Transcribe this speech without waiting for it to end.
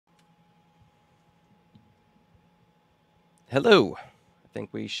Hello. I think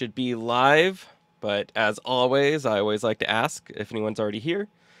we should be live, but as always, I always like to ask if anyone's already here.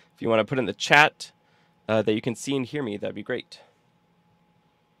 If you want to put in the chat that you can see and hear me, that'd be great.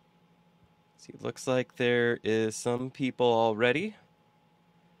 See, it looks like there is some people already.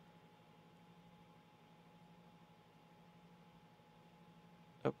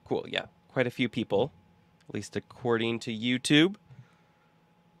 Oh, cool. Yeah, quite a few people, at least according to YouTube.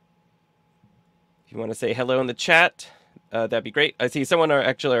 If you want to say hello in the chat, that'd be great. I see someone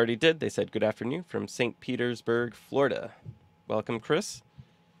actually already did. They said good afternoon from St. Petersburg, Florida. Welcome, Chris,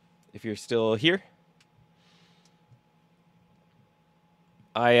 if you're still here.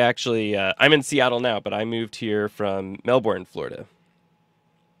 I actually, I'm in Seattle now, but I moved here from Melbourne, Florida,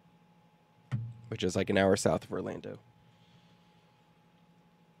 which is like an hour south of Orlando.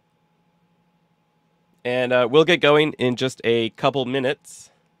 And we'll get going in just a couple minutes.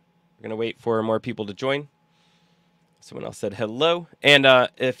 We're going to wait for more people to join. Someone else said hello. And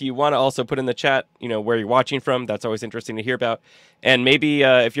if you want to also put in the chat, where you're watching from, that's always interesting to hear about. And maybe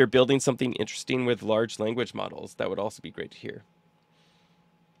if you're building something interesting with large language models, that would also be great to hear.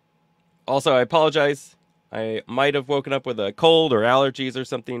 Also, I apologize. I might have woken up with a cold or allergies or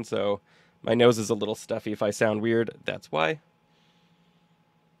something, so my nose is a little stuffy. If I sound weird, that's why.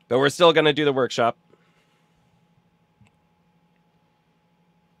 But we're still going to do the workshop.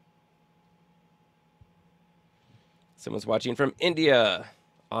 Someone's watching from India.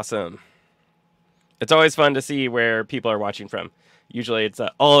 Awesome. It's always fun to see where people are watching from. Usually it's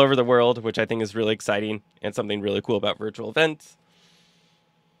all over the world, which I think is really exciting and something really cool about virtual events.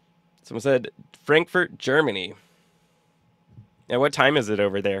 Someone said Frankfurt, Germany. Now, what time is it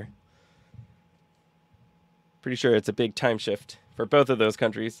over there? Pretty sure it's a big time shift for both of those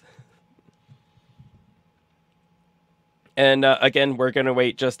countries. And again, we're going to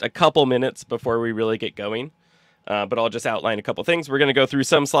wait just a couple minutes before we really get going. But I'll just outline a couple things. We're going to go through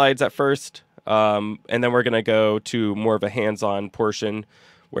some slides at first, and then we're going to go to more of a hands-on portion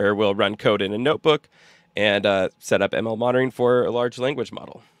where we'll run code in a notebook and set up ML monitoring for a large language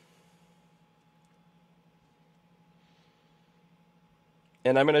model.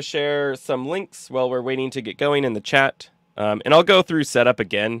 And I'm going to share some links while we're waiting to get going in the chat. And I'll go through setup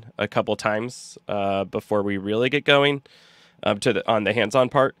again a couple times before we really get going on the hands-on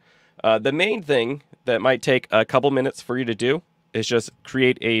part. The main thing that might take a couple minutes for you to do is just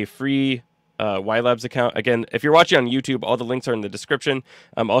create a free WhyLabs account. Again, if you're watching on YouTube, all the links are in the description.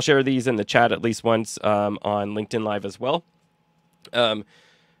 I'll share these in the chat at least once on LinkedIn Live as well.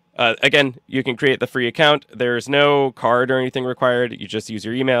 Again, you can create the free account. There's no card or anything required. You just use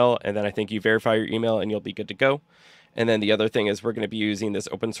your email, and then I think you verify your email, and you'll be good to go. And then the other thing is we're going to be using this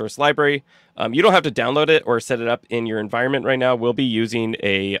open source library. You don't have to download it or set it up in your environment right now. We'll be using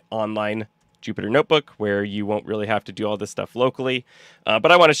a online Jupyter notebook where you won't really have to do all this stuff locally.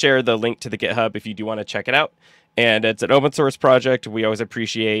 But I want to share the link to the GitHub if you do want to check it out. And it's an open source project. We always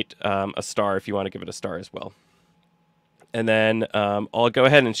appreciate a star if you want to give it a star as well. And then I'll go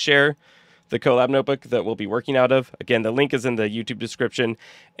ahead and share the Colab notebook that we'll be working out of. Again, the link is in the YouTube description,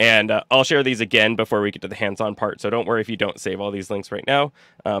 and I'll share these again before we get to the hands-on part. So don't worry if you don't save all these links right now,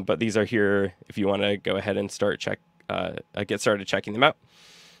 but these are here if you want to go ahead and get started checking them out.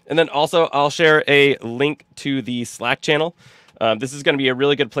 And then also I'll share a link to the Slack channel. This is going to be a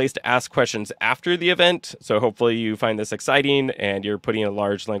really good place to ask questions after the event. So hopefully you find this exciting and you're putting a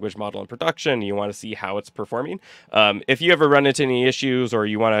large language model in production and you want to see how it's performing. If you ever run into any issues or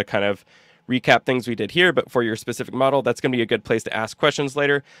you want to kind of recap things we did here, but for your specific model, that's going to be a good place to ask questions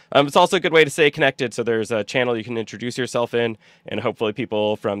later. It's also a good way to stay connected. So there's a channel you can introduce yourself in, and hopefully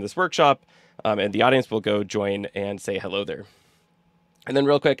people from this workshop and the audience will go join and say hello there. And then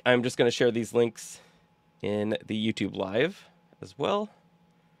real quick, I'm just going to share these links in the YouTube Live as well.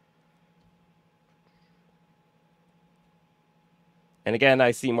 And again,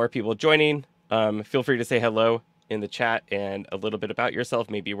 I see more people joining. Feel free to say hello in the chat and a little bit about yourself,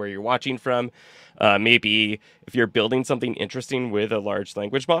 maybe where you're watching from, maybe if you're building something interesting with a large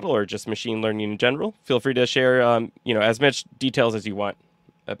language model or just machine learning in general. Feel free to share as much details as you want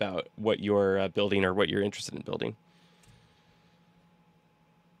about what you're building or what you're interested in building.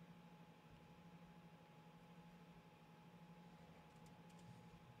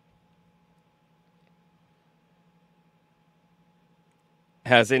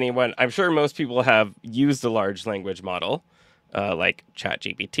 Has anyone, I'm sure most people have used a large language model like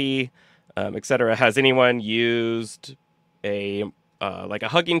ChatGPT, etc. Has anyone used like a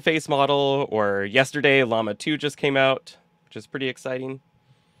Hugging Face model, or yesterday Llama 2 just came out, which is pretty exciting?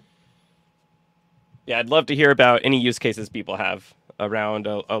 Yeah, I'd love to hear about any use cases people have around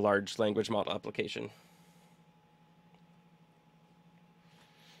a large language model application.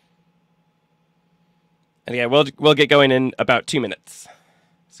 And yeah, we'll get going in about 2 minutes.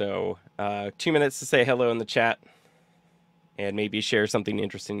 So 2 minutes to say hello in the chat and maybe share something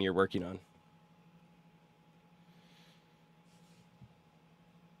interesting you're working on.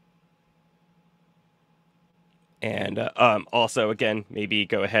 And also, again, maybe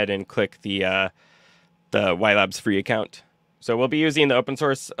go ahead and click the WhyLabs free account. So we'll be using the open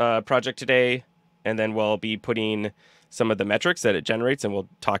source project today, and then we'll be putting some of the metrics that it generates, and we'll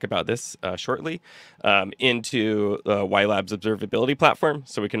talk about this shortly, into the WhyLabs observability platform,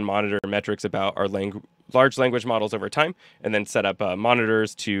 so we can monitor metrics about our large language models over time, and then set up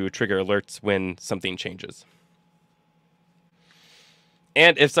monitors to trigger alerts when something changes.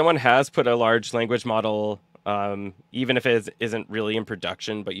 And if someone has put a large language model, even if it isn't really in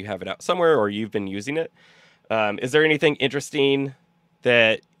production, but you have it out somewhere or you've been using it, is there anything interesting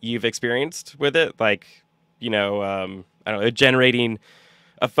that you've experienced with it? Like, I don't know, generating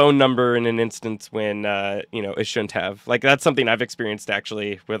a phone number in an instance when, it shouldn't have. Like, that's something I've experienced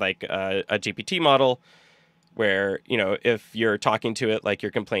actually with like a GPT model where, if you're talking to it like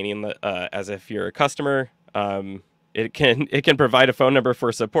you're complaining as if you're a customer, it can provide a phone number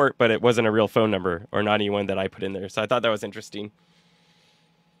for support, but it wasn't a real phone number or not anyone that I put in there. So I thought that was interesting.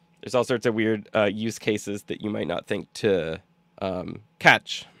 There's all sorts of weird use cases that you might not think to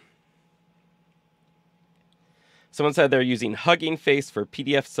catch. Someone said they're using Hugging Face for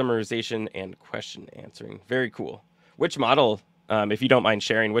PDF summarization and question answering. Very cool. Which model, if you don't mind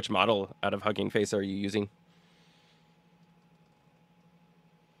sharing, which model out of Hugging Face are you using?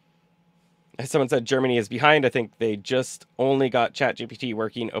 Someone said Germany is behind. I think they just only got ChatGPT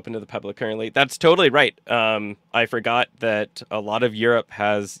working open to the public currently. That's totally right. I forgot that a lot of Europe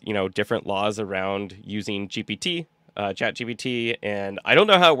has, different laws around using ChatGPT, and I don't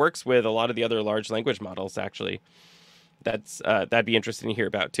know how it works with a lot of the other large language models, actually. That'd be interesting to hear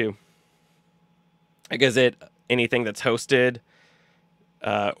about, too. Like, is it anything that's hosted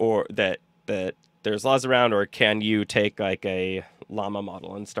or that there's laws around, or can you take like a llama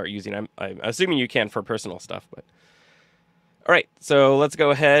model and start using? I'm assuming you can for personal stuff, but all right, so let's go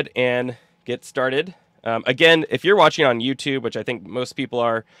ahead and get started. Again, if you're watching on YouTube, which I think most people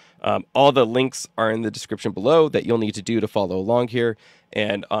are, all the links are in the description below that you'll need to do to follow along here.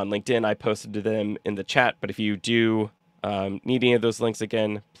 And on LinkedIn, I posted them in the chat, but if you do need any of those links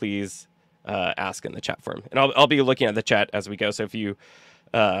again, please ask in the chat forum. And I'll be looking at the chat as we go, so if you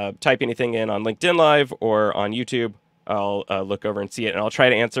type anything in on LinkedIn Live or on YouTube, I'll look over and see it, and I'll try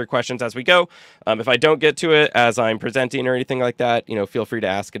to answer questions as we go. If I don't get to it as I'm presenting or anything like that, feel free to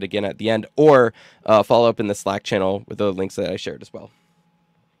ask it again at the end, or follow up in the Slack channel with the links that I shared as well.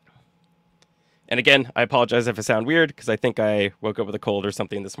 And again, I apologize if I sound weird, because I think I woke up with a cold or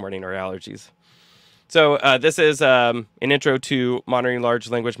something this morning, or allergies. So this is an intro to monitoring large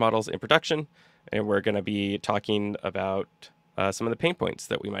language models in production, and we're going to be talking about some of the pain points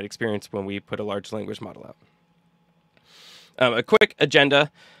that we might experience when we put a large language model out. A quick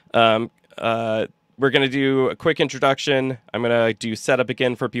agenda. We're going to do a quick introduction. I'm going to do setup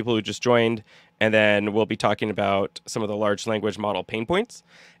again for people who just joined, and then we'll be talking about some of the large language model pain points.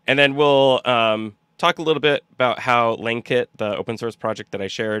 And then we'll talk a little bit about how LangKit, the open source project that I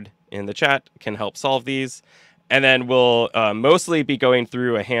shared in the chat, can help solve these. And then we'll mostly be going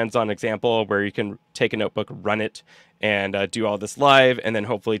through a hands-on example where you can take a notebook, run it, and do all this live, and then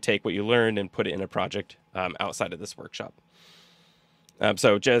hopefully take what you learned and put it in a project outside of this workshop.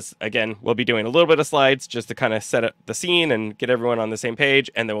 So just, again, we'll be doing a little bit of slides just to kind of set up the scene and get everyone on the same page,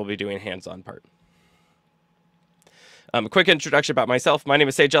 and then we'll be doing hands-on part. A quick introduction about myself. My name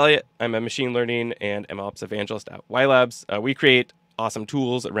is Sage Elliott. I'm a machine learning and MLOps evangelist at WhyLabs. We create awesome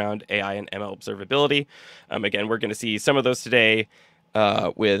tools around AI and ML observability. Again, we're going to see some of those today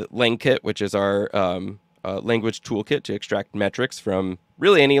with LangKit, which is our language toolkit to extract metrics from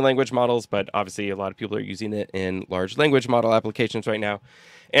really any language models, but obviously a lot of people are using it in large language model applications right now.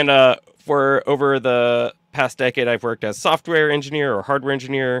 And for over the past decade, I've worked as software engineer or hardware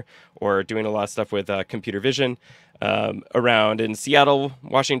engineer, or doing a lot of stuff with computer vision around in Seattle,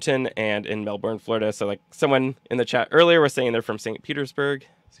 Washington, and in Melbourne, Florida. So like someone in the chat earlier was saying they're from St. Petersburg,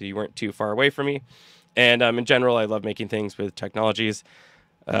 so you weren't too far away from me. And in general, I love making things with technologies.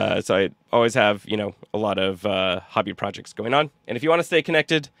 So I always have, a lot of hobby projects going on. And if you want to stay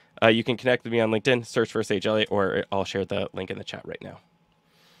connected, you can connect with me on LinkedIn, search for Sage Elliott, or I'll share the link in the chat right now.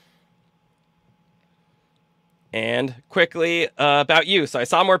 And quickly about you. So I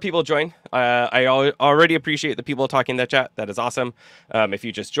saw more people join. I already appreciate the people talking in the chat. That is awesome. If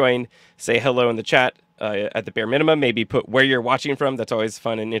you just joined, say hello in the chat. at the bare minimum, maybe put where you're watching from. That's always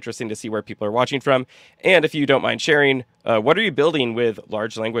fun and interesting to see where people are watching from. And if you don't mind sharing, what are you building with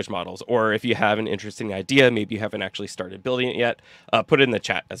large language models? Or if you have an interesting idea, maybe you haven't actually started building it yet, put it in the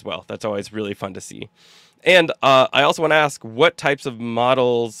chat as well. That's always really fun to see. And I also want to ask, what types of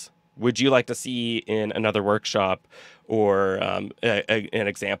models would you like to see in another workshop or an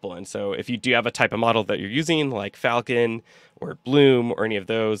example? And so if you do have a type of model that you're using, like Falcon or Bloom or any of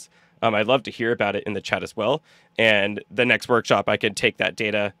those, I'd love to hear about it in the chat as well. And the next workshop, I could take that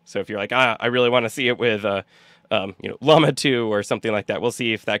data. So if you're like, I really want to see it with Llama 2 or something like that, we'll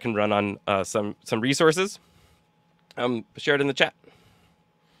see if that can run on some resources. Share it in the chat.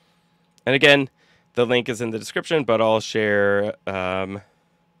 And again, the link is in the description, but I'll share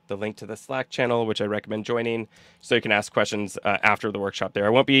the link to the Slack channel, which I recommend joining, so you can ask questions after the workshop there. I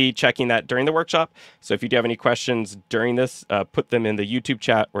won't be checking that during the workshop, so if you do have any questions during this, put them in the YouTube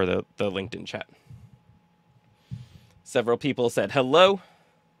chat or the LinkedIn chat. Several people said hello.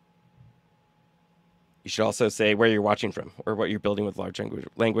 You should also say where you're watching from or what you're building with large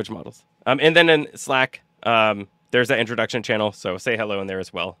language models. And then in Slack, there's that introduction channel, so say hello in there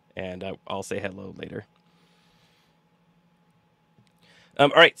as well, and I'll say hello later. All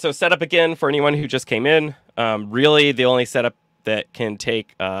right, so setup again for anyone who just came in. Really, the only setup that can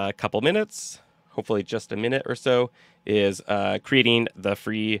take a couple minutes, hopefully just a minute or so, is creating the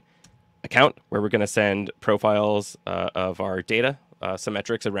free account where we're going to send profiles of our data, some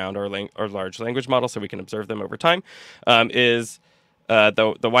metrics around our large language model so we can observe them over time, is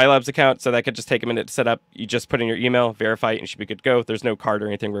the WhyLabs account. So that could just take a minute to set up. You just put in your email, verify it, and you should be good to go. There's no card or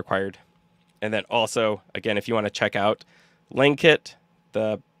anything required. And then also, again, if you want to check out LangKit,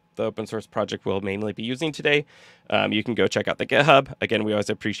 the open source project we'll mainly be using today, you can go check out the GitHub. Again, we always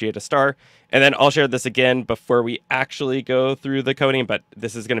appreciate a star. And then I'll share this again before we actually go through the coding, but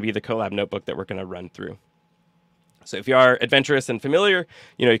this is going to be the Colab notebook that we're going to run through. So if you are adventurous and familiar,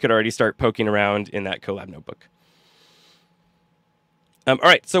 you could already start poking around in that Colab notebook. All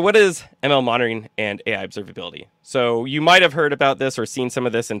right, so what is ML monitoring and AI observability? So you might have heard about this or seen some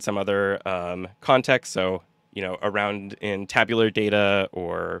of this in some other context. So around in tabular data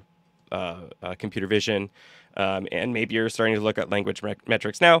or computer vision, and maybe you're starting to look at language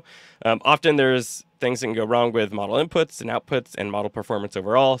metrics now. Often there's things that can go wrong with model inputs and outputs and model performance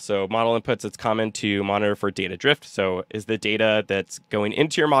overall. So model inputs, it's common to monitor for data drift. So is the data that's going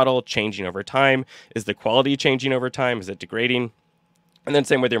into your model changing over time? Is the quality changing over time? Is it degrading? And then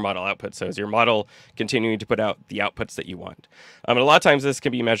same with your model output. So is your model continuing to put out the outputs that you want? And a lot of times this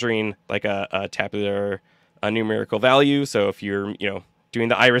can be measuring like a tabular numerical value. So if you're doing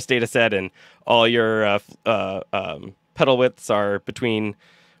the iris data set and all your petal widths are between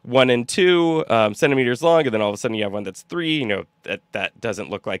 1 and 2 centimeters long, and then all of a sudden you have one that's 3, that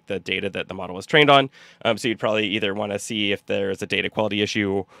doesn't look like the data that the model was trained on. So you'd probably either want to see if there's a data quality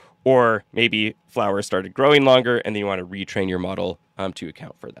issue, or maybe flowers started growing longer and then you want to retrain your model to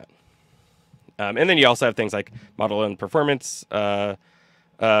account for that. And then you also have things like model and performance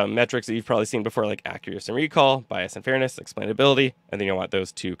metrics that you've probably seen before, like accuracy and recall, bias and fairness, explainability, and then you want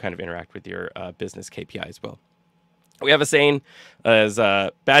those to kind of interact with your business KPI as well. We have a saying as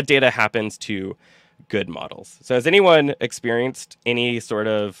bad data happens to good models. So has anyone experienced any sort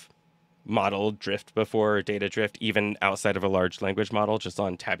of model drift before, or data drift, even outside of a large language model, just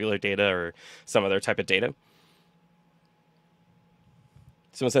on tabular data or some other type of data?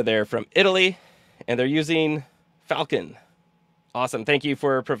 Someone said they're from Italy and they're using Falcon. Awesome. Thank you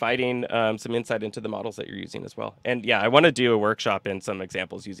for providing some insight into the models that you're using as well. And yeah, I want to do a workshop and some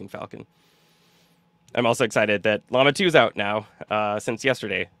examples using Falcon. I'm also excited that Llama 2 is out now since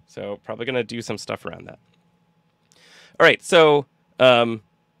yesterday. So probably going to do some stuff around that. All right. So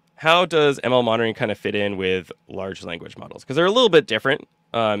how does ML monitoring kind of fit in with large language models? Because they're a little bit different.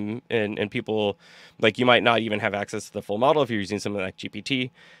 And people, like, you might not even have access to the full model if you're using something like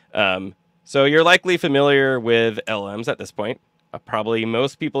GPT. So you're likely familiar with LLMs at this point. Probably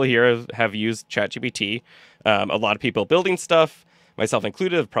most people here have used ChatGPT. A lot of people building stuff, myself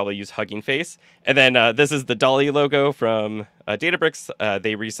included, have probably used Hugging Face. And then this is the Dolly logo from Databricks.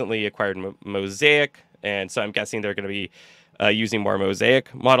 They recently acquired Mosaic, and so I'm guessing they're going to be using more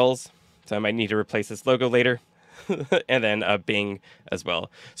Mosaic models. So I might need to replace this logo later. And then Bing as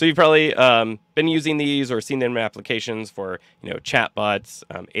well. So you've probably been using these or seen them in applications for chatbots,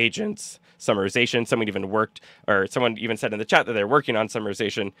 agents, summarization. Someone even said in the chat that they're working on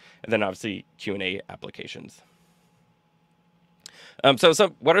summarization, and then obviously Q&A applications.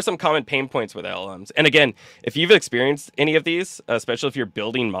 So what are some common pain points with LLMs? And again, if you've experienced any of these, especially if you're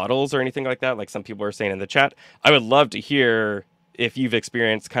building models or anything like that, like some people are saying in the chat, I would love to hear if you've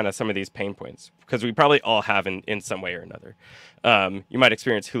experienced kind of some of these pain points, because we probably all have in some way or another. You might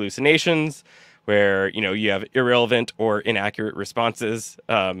experience hallucinations where, you have irrelevant or inaccurate responses.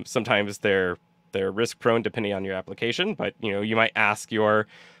 Sometimes they're risk prone depending on your application, but you might ask your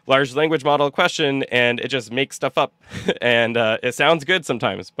large language model a question and it just makes stuff up and it sounds good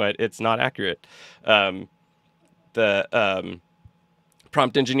sometimes, but it's not accurate. The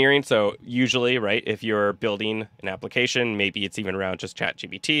prompt engineering. So usually, right, if you're building an application, maybe it's even around just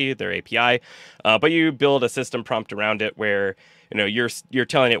ChatGPT, their API, but you build a system prompt around it where you're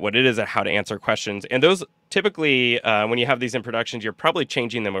telling it what it is and how to answer questions. And those typically, when you have these in productions, you're probably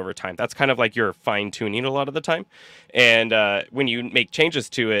changing them over time. That's kind of like you're fine tuning a lot of the time. And when you make changes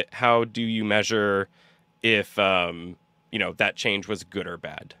to it, how do you measure if that change was good or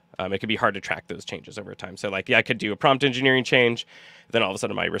bad? It can be hard to track those changes over time. So like, I could do a prompt engineering change. Then all of a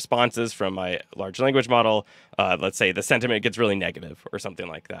sudden my responses from my large language model, let's say the sentiment gets really negative or something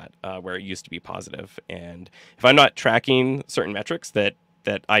like that, where it used to be positive. And if I'm not tracking certain metrics that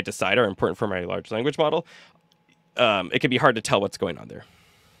I decide are important for my large language model, it can be hard to tell what's going on there.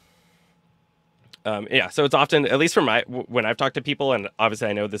 So it's often, at least when I've talked to people, and obviously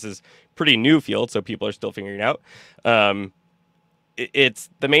I know this is pretty new field, so people are still figuring it out. It's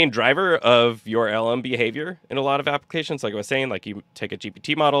the main driver of your LLM behavior in a lot of applications. Like I was saying, like you take a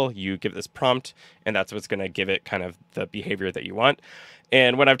GPT model, you give this prompt, and that's what's going to give it kind of the behavior that you want.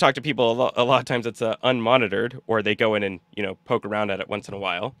 And when I've talked to people, a lot of times it's unmonitored, or they go in and poke around at it once in a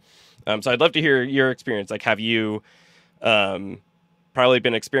while. So I'd love to hear your experience. Like, have you probably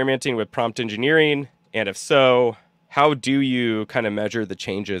been experimenting with prompt engineering? And if so, how do you kind of measure the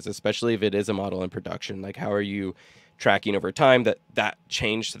changes, especially if it is a model in production? Like, how are you tracking over time that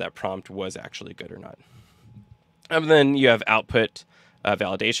change to that prompt was actually good or not? And then you have output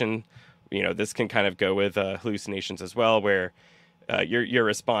validation. This can kind of go with hallucinations as well, where your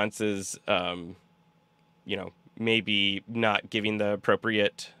response is, maybe not giving the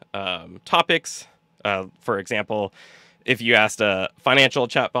appropriate topics. For example, if you asked a financial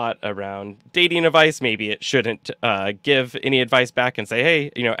chatbot around dating advice, maybe it shouldn't give any advice back and say, hey,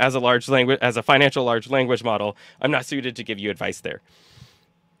 as a financial large language model, I'm not suited to give you advice there.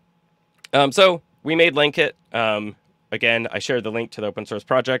 So we made LangKit. Again, I shared the link to the open source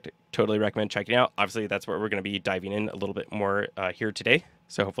project. Totally recommend checking it out. Obviously, that's what we're going to be diving in a little bit more here today.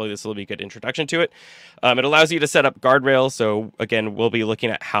 So hopefully this will be a good introduction to it. It allows you to set up guardrails. So again, we'll be looking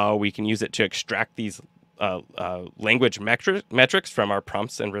at how we can use it to extract these language metrics from our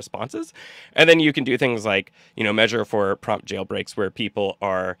prompts and responses. And then you can do things like, measure for prompt jailbreaks where people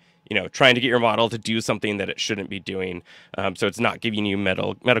are, trying to get your model to do something that it shouldn't be doing. So it's not giving you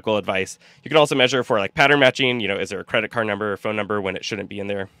medical advice. You can also measure for like pattern matching, is there a credit card number or phone number when it shouldn't be in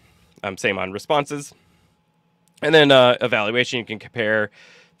there? Same on responses. And then evaluation, you can compare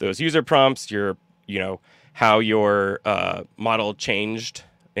those user prompts, how your model changed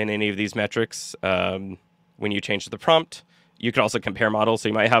in any of these metrics when you change the prompt. You could also compare models. So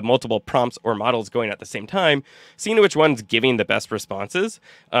you might have multiple prompts or models going at the same time, seeing which one's giving the best responses,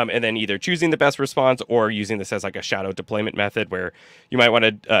 and then either choosing the best response or using this as like a shadow deployment method where you might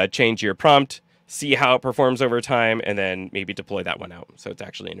want to change your prompt, see how it performs over time, and then maybe deploy that one out. So it's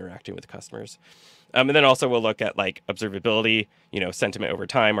actually interacting with customers. And then also we'll look at like observability, sentiment over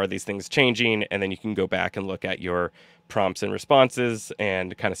time. Are these things changing? And then you can go back and look at your prompts and responses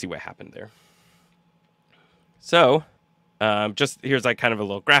and kind of see what happened there. So just here's like kind of a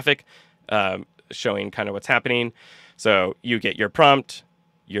little graphic showing kind of what's happening. So you get your prompt,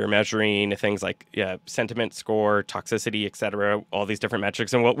 you're measuring things like sentiment score, toxicity, etc., all these different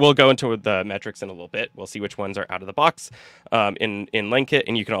metrics. And we'll go into the metrics in a little bit. We'll see which ones are out of the box in LangKit,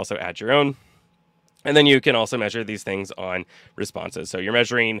 and you can also add your own. And then you can also measure these things on responses. So you're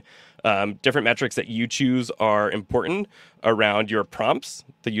measuring different metrics that you choose are important around your prompts,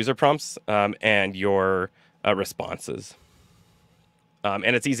 the user prompts, and your responses.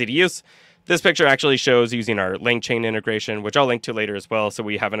 And it's easy to use. This picture actually shows using our LangChain integration, which I'll link to later as well. So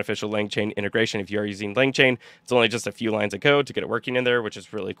we have an official LangChain integration. If you are using LangChain, it's only just a few lines of code to get it working in there, which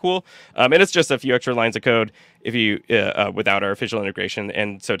is really cool. And it's just a few extra lines of code if you without our official integration.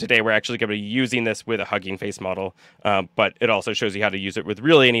 And so today we're actually going to be using this with a Hugging Face model, but it also shows you how to use it with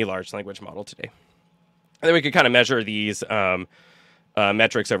really any large language model today. And then we can kind of measure these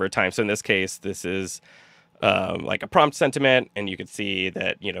metrics over time. So in this case, this is like a prompt sentiment, and you can see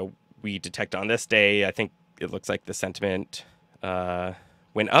that, we detect on this day, I think it looks like the sentiment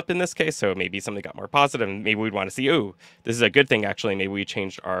went up in this case. So maybe something got more positive, and maybe we'd want to see, oh, this is a good thing. Actually, maybe we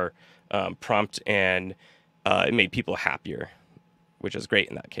changed our prompt and it made people happier, which is great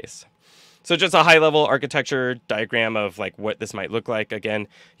in that case. So just a high level architecture diagram of like what this might look like. Again,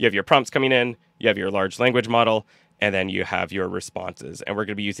 you have your prompts coming in, you have your large language model, and then you have your responses. And we're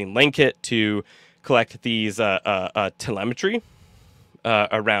going to be using LangKit to collect these telemetry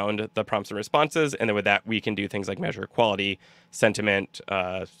around the prompts and responses. And then with that, we can do things like measure quality, sentiment,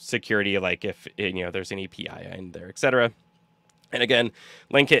 security, like if there's any PII in there, etc. And again,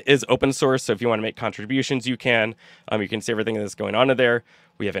 LangKit is open source, so if you want to make contributions, you can. You can see everything that's going on in there.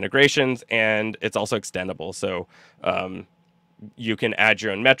 We have integrations, and it's also extendable, so you can add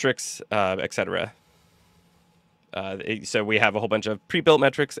your own metrics, etc. So we have a whole bunch of pre-built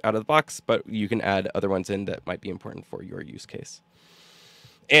metrics out of the box, but you can add other ones in that might be important for your use case.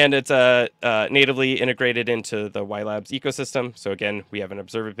 And it's natively integrated into the WhyLabs ecosystem. So again, we have an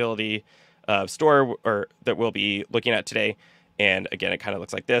observability store that we'll be looking at today. And again, it kind of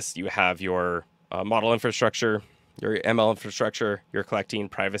looks like this. You have your model infrastructure, your ML infrastructure. You're collecting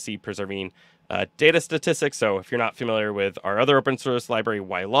privacy preserving data statistics. So if you're not familiar with our other open source library,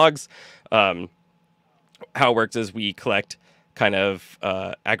 WhyLogs, how it works is we collect kind of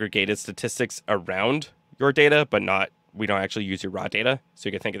aggregated statistics around your data, but we don't actually use your raw data. So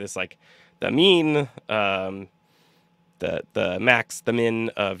you can think of this like the mean, the max, the min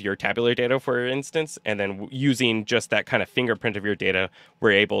of your tabular data, for instance, and then using just that kind of fingerprint of your data,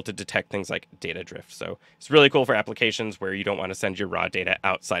 we're able to detect things like data drift. So it's really cool for applications where you don't want to send your raw data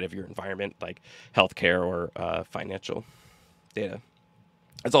outside of your environment, like healthcare or financial data.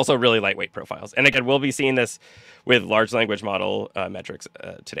 It's also really lightweight profiles. And again, we'll be seeing this with large language model metrics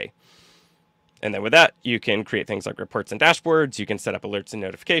today. And then with that, you can create things like reports and dashboards. You can set up alerts and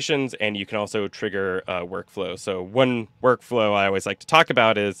notifications, and you can also trigger workflow. So one workflow I always like to talk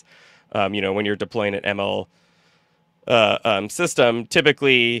about is, when you're deploying an ML system,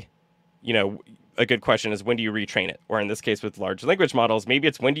 typically, a good question is when do you retrain it? Or in this case with large language models, maybe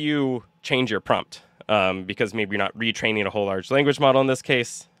it's when do you change your prompt? Because maybe you're not retraining a whole large language model in this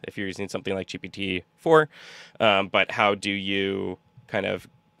case, if you're using something like GPT-4. But how do you kind of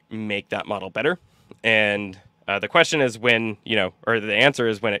make that model better? And the question is when, or the answer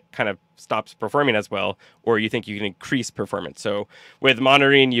is when it kind of stops performing as well, or you think you can increase performance. So with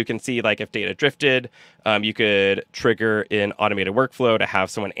monitoring, you can see like if data drifted, you could trigger an automated workflow to have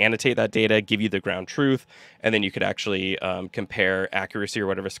someone annotate that data, give you the ground truth, and then you could actually compare accuracy or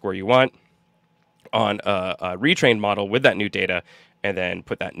whatever score you want on a retrained model with that new data, and then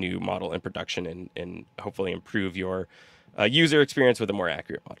put that new model in production and hopefully improve your user experience with a more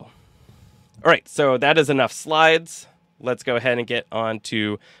accurate model. All right, so that is enough slides. Let's go ahead and get on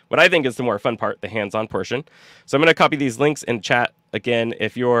to what I think is the more fun part, the hands-on portion. So I'm going to copy these links in chat. Again,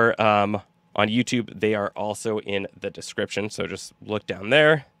 if you're on YouTube, they are also in the description. So just look down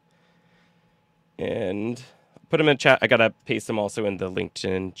there and put them in chat. I got to paste them also in the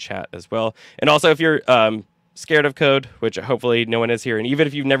LinkedIn chat as well. And also if you're scared of code, which hopefully no one is here, and even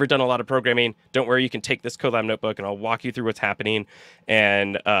if you've never done a lot of programming, don't worry, you can take this CodeLab notebook and I'll walk you through what's happening,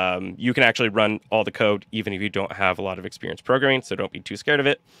 and you can actually run all the code even if you don't have a lot of experience programming, so don't be too scared of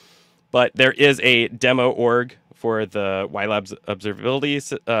it. But there is a demo org for the WhyLabs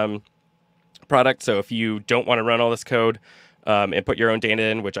observability product, so if you don't want to run all this code and put your own data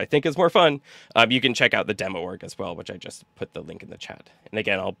in, which I think is more fun, you can check out the demo org as well, which I just put the link in the chat. And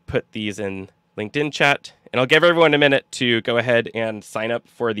again, I'll put these in LinkedIn chat, and I'll give everyone a minute to go ahead and sign up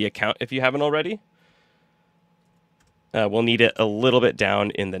for the account if you haven't already. We'll need it a little bit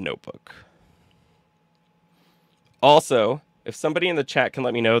down in the notebook. Also, if somebody in the chat can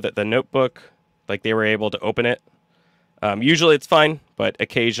let me know that the notebook, like they were able to open it, usually it's fine, but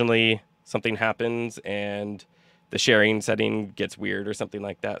occasionally something happens and the sharing setting gets weird or something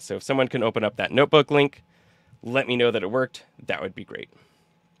like that. So if someone can open up that notebook link, let me know that it worked. That would be great.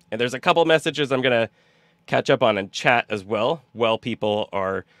 And there's a couple messages I'm going to catch up on in chat as well while people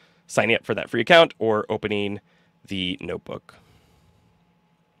are signing up for that free account or opening the notebook.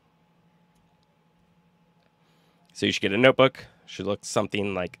 So you should get a notebook. Should look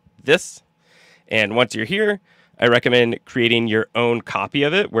something like this. And once you're here, I recommend creating your own copy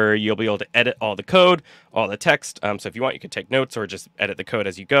of it where you'll be able to edit all the code, all the text. So if you want, you can take notes or just edit the code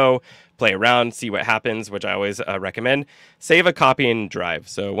as you go, play around, see what happens, which I always recommend. Save a copy in Drive.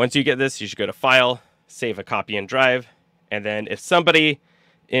 So once you get this, you should go to File, Save a Copy in Drive. And then if somebody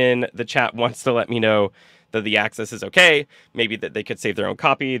in the chat wants to let me know that the access is okay, maybe that they could save their own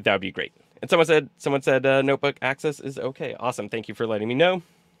copy, that would be great. And someone said notebook access is okay. Awesome. Thank you for letting me know.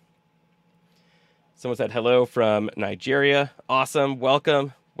 Someone said hello from Nigeria. Awesome.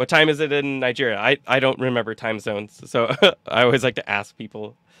 Welcome. What time is it in Nigeria? I don't remember time zones, so I always like to ask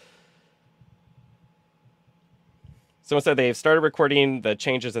people. Someone said they've started recording the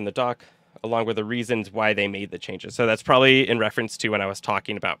changes in the doc. along with the reasons why they made the changes. So that's probably in reference to when I was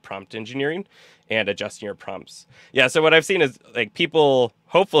talking about prompt engineering and adjusting your prompts. Yeah, so what I've seen is like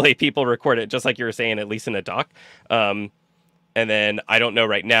hopefully people record it, just like you were saying, at least in a doc. And then I don't know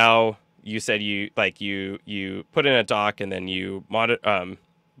right now, you said you put in a doc and then you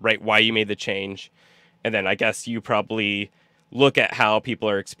write why you made the change. And then I guess you probably look at how people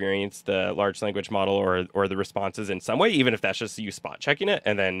are experiencing the large language model or the responses in some way, even if that's just you spot checking it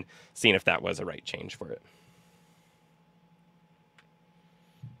and then seeing if that was a right change for it.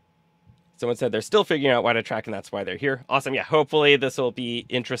 Someone said they're still figuring out why to track, and that's why they're here. Awesome. Yeah, hopefully this will be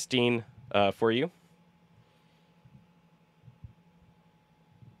interesting for you.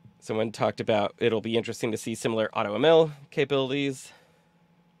 Someone talked about it'll be interesting to see similar AutoML capabilities.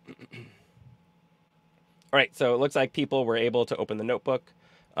 All right, so it looks like people were able to open the notebook.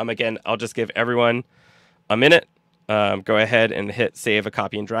 Again, I'll just give everyone a minute. Go ahead and hit save a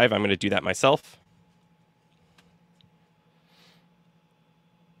copy and drive. I'm going to do that myself.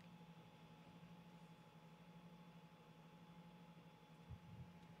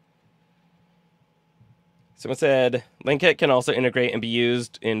 Someone said, LangKit can also integrate and be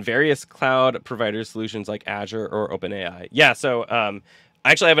used in various cloud provider solutions like Azure or OpenAI. Yeah, so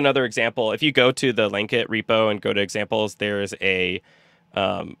I actually have another example. If you go to the LangKit repo and go to examples, there's an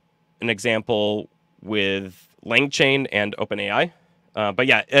example with LangChain and OpenAI. But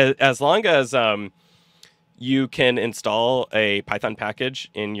yeah, as long as you can install a Python package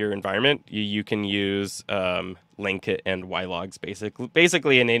in your environment, you can use LangKit and WhyLabs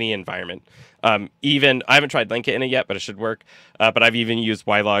basically in any environment. Even I haven't tried LangKit in it yet, but it should work. But I've even used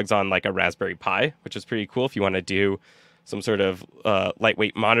WhyLabs on like a Raspberry Pi, which is pretty cool. If you want to do some sort of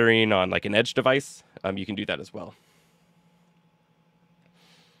lightweight monitoring on like an edge device, you can do that as well.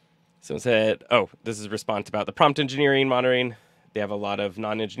 Someone said, oh, this is a response about the prompt engineering monitoring. They have a lot of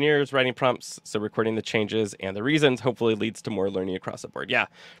non-engineers writing prompts, so recording the changes and the reasons hopefully leads to more learning across the board. Yeah,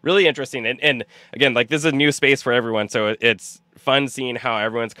 really interesting. And again, like this is a new space for everyone, so it's fun seeing how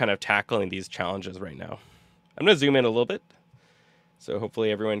everyone's kind of tackling these challenges right now. I'm going to zoom in a little bit, so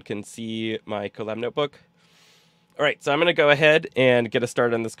hopefully everyone can see my Colab notebook. All right, so I'm going to go ahead and get us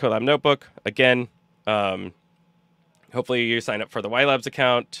started on this Colab notebook. Again, hopefully you sign up for the WhyLabs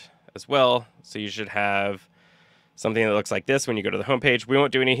account as well, so you should have something that looks like this when you go to the homepage. We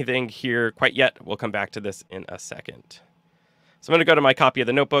won't do anything here quite yet. We'll come back to this in a second. So I'm going to go to my copy of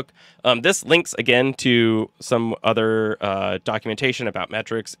the notebook. This links again to some other documentation about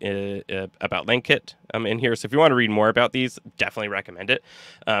metrics about LangKit in here. So if you want to read more about these, definitely recommend it.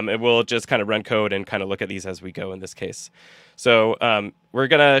 And we'll just kind of run code and kind of look at these as we go in this case. So we're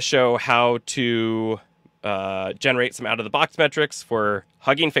going to show how to generate some out-of-the-box metrics for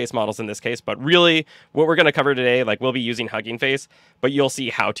Hugging Face models in this case, but really what we're going to cover today, like we'll be using Hugging Face, but you'll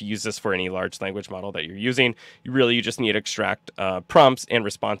see how to use this for any large language model that you're using. You just need to extract prompts and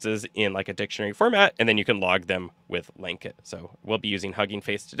responses in like a dictionary format, and then you can log them with LangKit. So we'll be using Hugging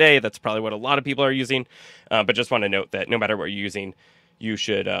Face today. That's probably what a lot of people are using, but just want to note that no matter what you're using, you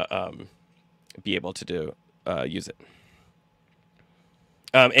should be able to use it.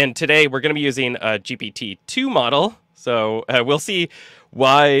 And today we're going to be using a GPT-2 model. So we'll see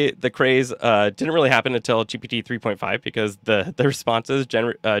why the craze didn't really happen until GPT 3.5, because the responses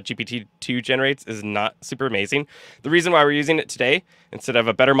GPT-2 generates is not super amazing. The reason why we're using it today instead of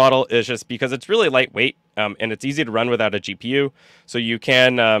a better model is just because it's really lightweight and it's easy to run without a GPU. So you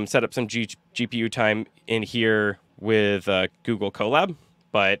can set up some GPU time in here with Google Colab,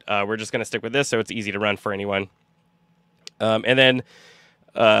 but we're just going to stick with this so it's easy to run for anyone. And then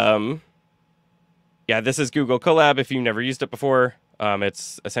yeah, this is Google Colab. If you've never used it before,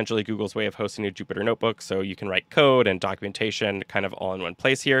 it's essentially Google's way of hosting a Jupyter notebook. So you can write code and documentation kind of all in one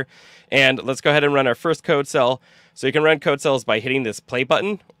place here. And let's go ahead and run our first code cell. So you can run code cells by hitting this play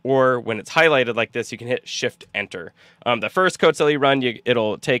button, or when it's highlighted like this, you can hit Shift Enter. The first code cell you run,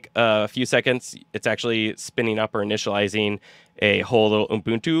 it'll take a few seconds. It's actually spinning up or initializing a whole little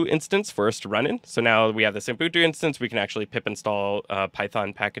Ubuntu instance for us to run in. So now we have this Ubuntu instance. We can actually pip install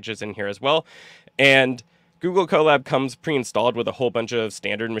Python packages in here as well. And Google Colab comes pre-installed with a whole bunch of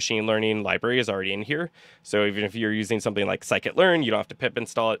standard machine learning libraries already in here. So even if you're using something like scikit-learn, you don't have to pip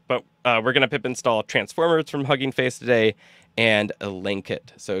install it. But we're going to pip install transformers from Hugging Face today and a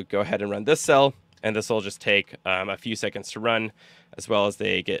LangKit. So go ahead and run this cell, and this will just take a few seconds to run as well as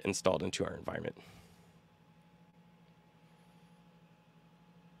they get installed into our environment.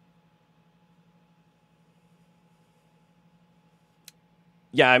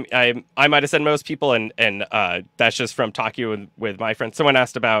 Yeah, I might have said most people, and that's just from talking with my friends. Someone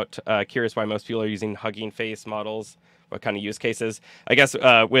asked about, curious why most people are using Hugging Face models, what kind of use cases. I guess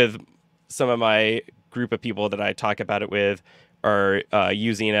with some of my group of people that I talk about it with are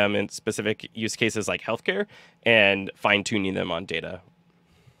using them in specific use cases like healthcare and fine-tuning them on data.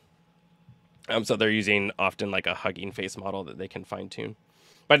 So they're using often like a Hugging Face model that they can fine-tune.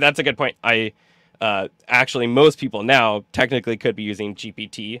 But that's a good point. Actually, most people now technically could be using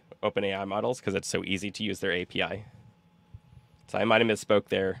GPT OpenAI models because it's so easy to use their API. So I might have misspoke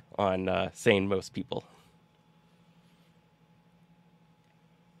there on saying most people.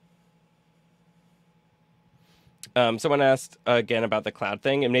 Someone asked again about the cloud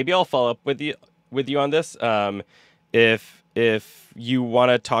thing, and maybe I'll follow up with you on this. If you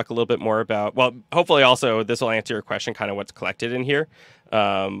want to talk a little bit more about, well, hopefully also this will answer your question, kind of what's collected in here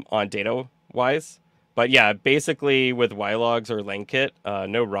on data wise. But yeah, basically with WhyLabs or LangKit,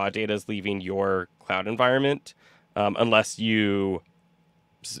 no raw data is leaving your cloud environment unless you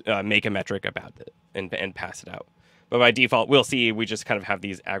make a metric about it and pass it out. But by default, we'll see we just kind of have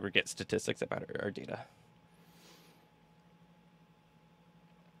these aggregate statistics about our data.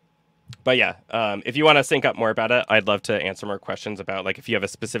 But yeah, if you want to sync up more about it, I'd love to answer more questions about, like, if you have a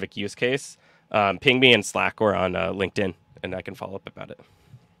specific use case, ping me in Slack or on LinkedIn, and I can follow up about it.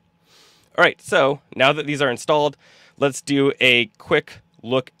 All right, so now that these are installed, let's do a quick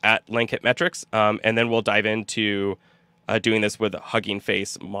look at LangKit metrics, and then we'll dive into doing this with a Hugging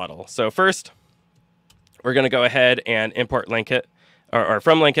Face model. So first, we're going to go ahead and import LangKit. Or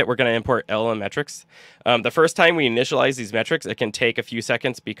from LangKit, we're going to import LLM metrics. The first time we initialize these metrics, it can take a few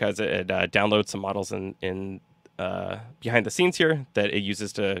seconds because it downloads some models in behind the scenes here that it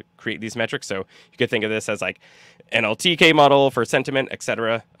uses to create these metrics. So you could think of this as like an LTK model for sentiment,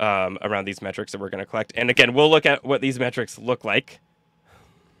 etc., around these metrics that we're going to collect. And again, we'll look at what these metrics look like.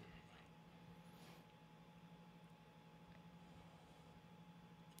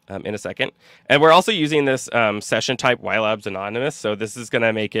 In a second. And we're also using this session type WhyLabs anonymous. So this is going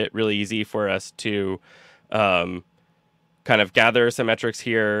to make it really easy for us to kind of gather some metrics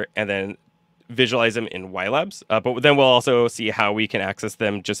here and then visualize them in WhyLabs. But then we'll also see how we can access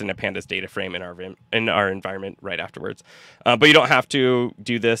them just in a pandas data frame in our environment right afterwards. But you don't have to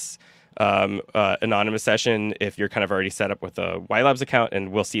do this anonymous session if you're kind of already set up with a WhyLabs account,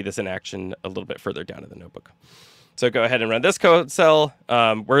 and we'll see this in action a little bit further down in the notebook. So go ahead and run this code cell.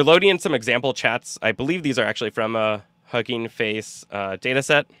 We're loading in some example chats. I believe these are actually from a Hugging Face data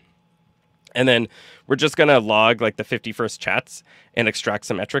set. And then we're just going to log like the 51st chats and extract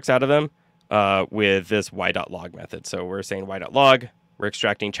some metrics out of them with this y.log method. So we're saying y.log, we're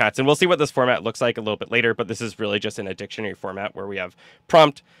extracting chats, and we'll see what this format looks like a little bit later, but this is really just in a dictionary format where we have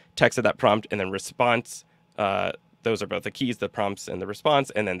prompt, text of that prompt, and then response. Those are both the keys, the prompts and the response,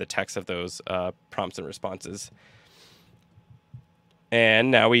 and then the text of those prompts and responses.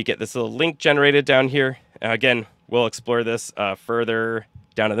 And now we get this little link generated down here. Again, we'll explore this further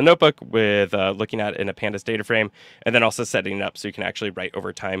down in the notebook with looking at it in a pandas data frame, and then also setting it up so you can actually write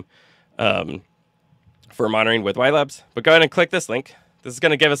over time for monitoring with WhyLabs. But go ahead and click this link. This is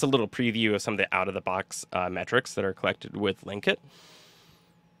going to give us a little preview of some of the out-of-the-box metrics that are collected with LangKit.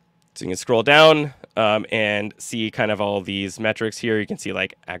 So you can scroll down and see kind of all these metrics here. You can see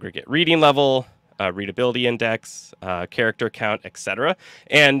like aggregate reading level, readability index, character count, etc.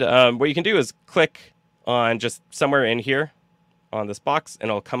 And what you can do is click on just somewhere in here on this box, and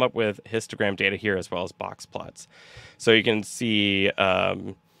it'll come up with histogram data here as well as box plots. So you can see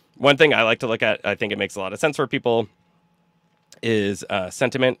one thing I like to look at, I think it makes a lot of sense for people, is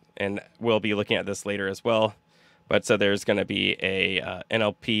sentiment, and we'll be looking at this later as well. But so there's going to be a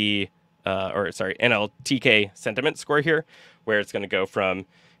NLTK sentiment score here, where it's going to go from,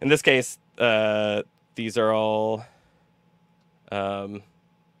 in this case, these are all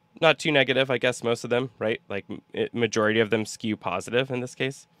not too negative, I guess, most of them, right? Like majority of them skew positive in this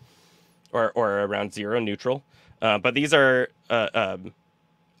case, or around 0, neutral. But these are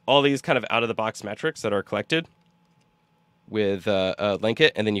all these kind of out-of-the-box metrics that are collected with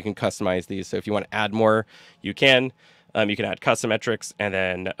LangKit, and then you can customize these. So if you want to add more, you can. You can add custom metrics, and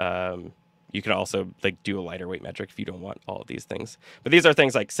then you can also like do a lighter weight metric if you don't want all of these things. But these are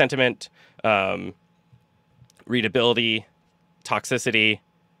things like sentiment, readability, toxicity,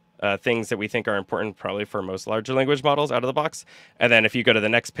 things that we think are important probably for most larger language models out of the box. And then if you go to the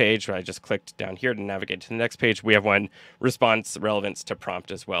next page, where I just clicked down here to navigate to the next page, we have one response relevance to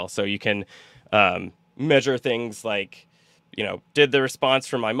prompt as well. So you can measure things like, you know, did the response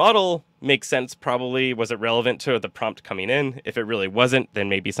from my model make sense? Probably. Was it relevant to the prompt coming in? If it really wasn't, then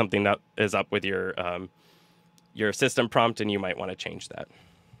maybe something that is up with your system prompt, and you might want to change that.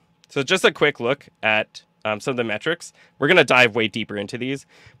 So just a quick look at some of the metrics. We're going to dive way deeper into these,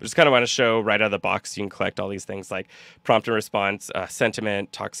 but just kind of want to show right out of the box, you can collect all these things like prompt and response,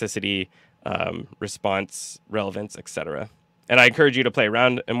 sentiment, toxicity, response, relevance, etc. And I encourage you to play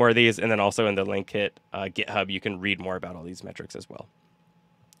around in more of these, and then also in the LangKit GitHub, you can read more about all these metrics as well.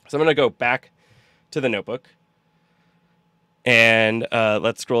 So I'm going to go back to the notebook, and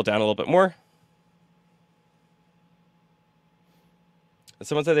let's scroll down a little bit more.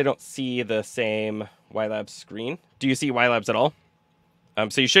 Someone said they don't see the same WhyLabs screen. Do you see WhyLabs at all?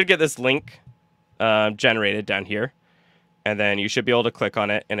 So you should get this link generated down here. And then you should be able to click on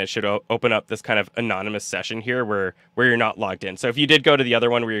it, and it should open up this kind of anonymous session here where you're not logged in. So if you did go to the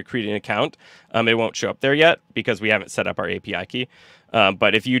other one where you're creating an account, it won't show up there yet because we haven't set up our API key.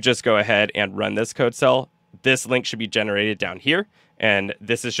 But if you just go ahead and run this code cell, this link should be generated down here. And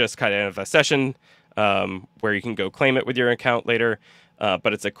this is just kind of a session where you can go claim it with your account later.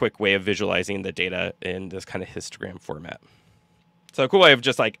 But it's a quick way of visualizing the data in this kind of histogram format. So a cool way of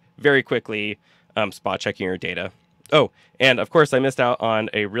just like very quickly spot checking your data. Oh, and of course I missed out on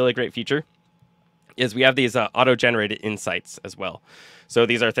a really great feature is we have these auto-generated insights as well. So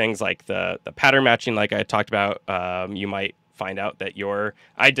these are things like the pattern matching like I talked about. You might find out that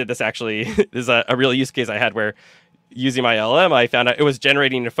I did this actually, this is a real use case I had where using my LLM, I found out it was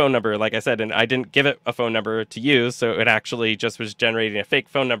generating a phone number, like I said, and I didn't give it a phone number to use. So it actually just was generating a fake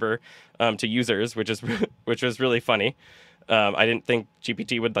phone number to users, which was really funny. I didn't think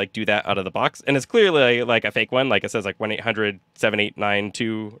GPT would like do that out of the box. And it's clearly like a fake one. Like it says like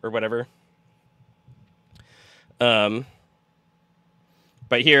 1-800-7892 or whatever. But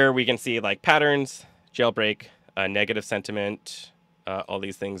here we can see like patterns, jailbreak, negative sentiment. All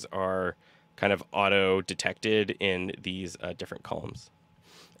these things are kind of auto detected in these different columns.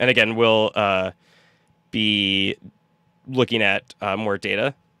 And again, we'll be looking at more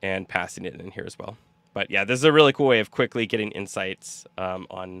data and passing it in here as well. But yeah, this is a really cool way of quickly getting insights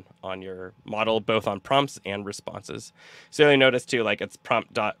on your model, both on prompts and responses. So you'll notice too, like it's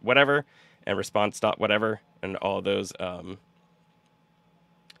prompt.whatever and response.whatever, and all those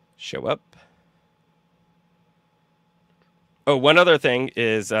show up. Oh, one other thing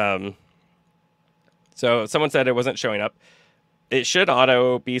is, so someone said it wasn't showing up. It should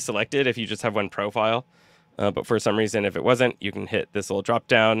auto be selected if you just have one profile. But for some reason, if it wasn't, you can hit this little drop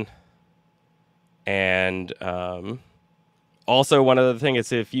down. And also one other thing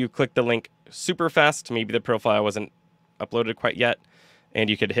is if you click the link super fast, maybe the profile wasn't uploaded quite yet, and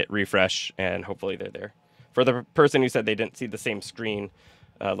you could hit refresh and hopefully they're there. For the person who said they didn't see the same screen,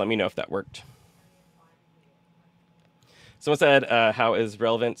 let me know if that worked. Someone said, how is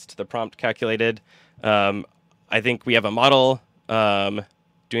relevance to the prompt calculated? I think we have a model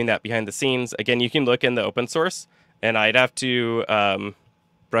doing that behind the scenes. Again, you can look in the open source, and I'd have to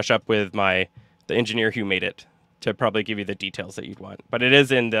brush up with the engineer who made it to probably give you the details that you'd want. But it is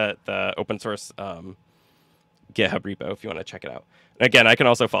in the open source GitHub repo if you want to check it out. And again, I can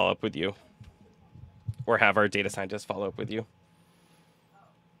also follow up with you or have our data scientists follow up with you.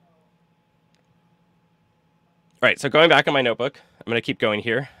 All right, so going back in my notebook, I'm going to keep going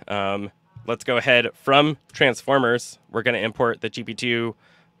here. Let's go ahead from transformers. We're going to import the GPT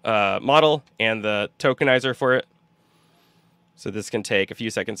model and the tokenizer for it. So this can take a few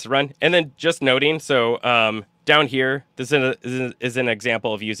seconds to run. And then just noting, so down here, this is an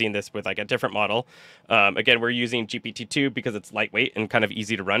example of using this with like a different model. Again, we're using GPT-2 because it's lightweight and kind of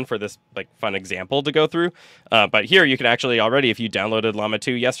easy to run for this like fun example to go through. But here you can actually already, if you downloaded Llama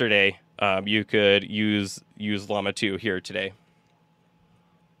 2 yesterday, you could use Llama 2 here today.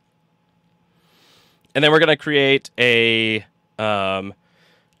 And then we're going to create a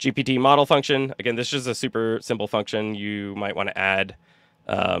GPT model function. Again, this is a super simple function. You might want to add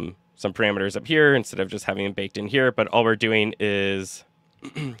some parameters up here instead of just having them baked in here. But all we're doing is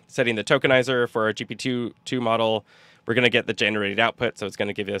setting the tokenizer for our GPT-2 model. We're going to get the generated output. So it's going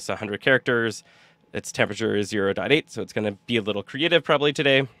to give us 100 characters. Its temperature is 0.8. So it's going to be a little creative probably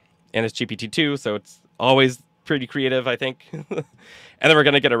today. And it's GPT-2. So it's always pretty creative, I think. And then we're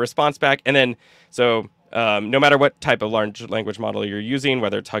going to get a response back. And then, so no matter what type of large language model you're using,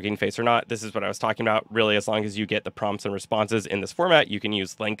 whether it's Hugging Face or not, this is what I was talking about. Really, as long as you get the prompts and responses in this format, you can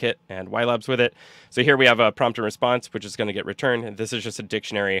use LangKit and WhyLabs with it. So here we have a prompt and response, which is going to get returned. And this is just a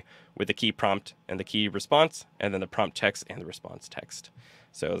dictionary with the key prompt and the key response, and then the prompt text and the response text.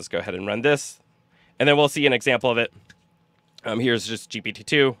 So let's go ahead and run this. And then we'll see an example of it. Here's just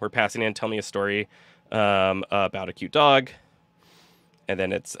GPT-2. We're passing in, tell me a story about a cute dog. And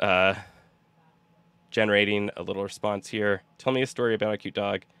then it's generating a little response here. Tell me a story about a cute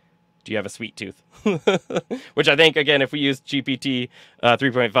dog. do you have a sweet tooth? Which I think, again, if we use GPT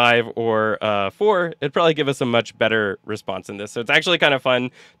 3.5 or 4, it'd probably give us a much better response in this. So it's actually kind of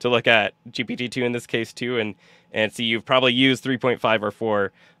fun to look at GPT-2 in this case too, and see you've probably used 3.5 or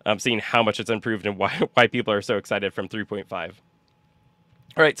 4, seeing how much it's improved and why people are so excited from 3.5.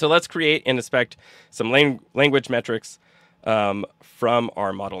 All right, so let's create and inspect some language metrics from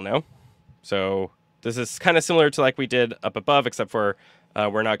our model now. So this is kind of similar to like we did up above, except for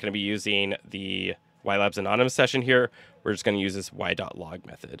we're not going to be using the WhyLabs anonymous session here. We're just going to use this y.log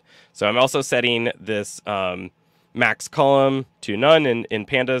method. So I'm also setting this max column to none in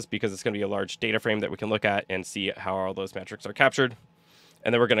pandas because it's going to be a large data frame that we can look at and see how all those metrics are captured.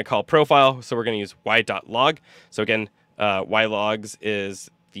 And then we're going to call profile. So we're going to use y.log. So again, ylogs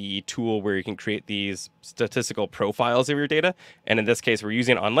is the tool where you can create these statistical profiles of your data. And in this case, we're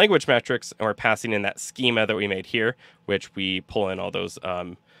using on language metrics, and we're passing in that schema that we made here, which we pull in all those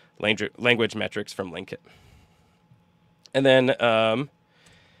language metrics from LangKit. And then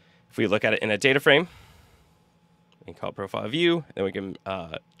if we look at it in a data frame, we can call profile view, and we can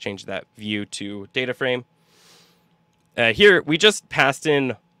change that view to data frame. Here, we just passed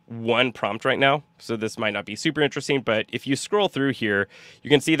in one prompt right now, so this might not be super interesting, but if you scroll through here, you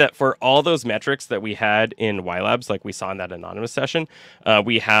can see that for all those metrics that we had in WhyLabs, like we saw in that anonymous session,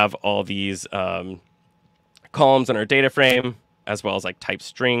 we have all these columns in our data frame, as well as like type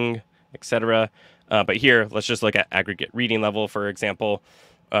string, etc. But here, let's just look at aggregate reading level, for example.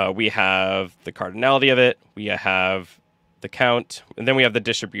 We have the cardinality of it, we have the count, and then we have the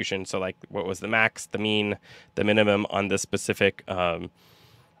distribution. So like what was the max, the mean, the minimum on this specific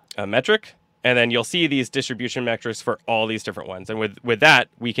metric. And then you'll see these distribution metrics for all these different ones. And with that,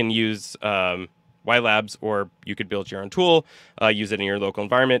 we can use WhyLabs, or you could build your own tool, use it in your local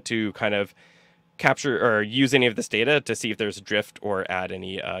environment to kind of capture or use any of this data to see if there's drift or add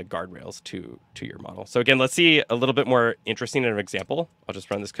any guardrails to your model. So again, let's see a little bit more interesting of an example. I'll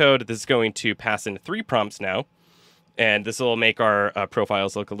just run this code. This is going to pass in 3 prompts now, and this will make our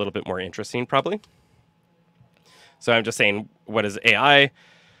profiles look a little bit more interesting probably. So I'm just saying, what is AI?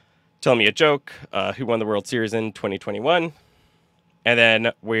 Tell me a joke, who won the World Series in 2021? And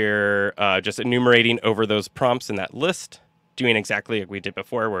then we're just enumerating over those prompts in that list, doing exactly like we did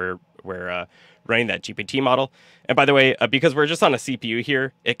before. We're running that GPT model. And by the way, because we're just on a CPU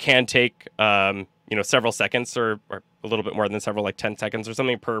here, it can take several seconds or a little bit more than several, like 10 seconds or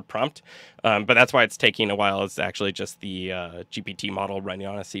something per prompt. But that's why it's taking a while. It's actually just the GPT model running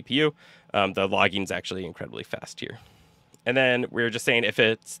on a CPU. The logging is actually incredibly fast here. And then we're just saying if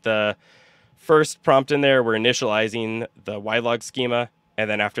it's the first prompt in there, we're initializing the ylog schema. And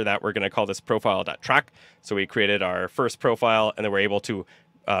then after that, we're going to call this profile.track. So we created our first profile, and then we're able to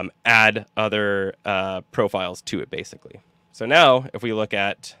add other profiles to it, basically. So now, if we look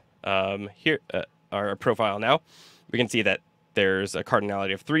at here our profile now, we can see that there's a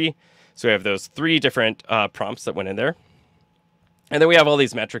cardinality of 3. So we have those 3 different prompts that went in there. And then we have all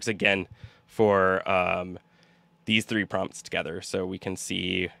these metrics again for these 3 prompts together. So we can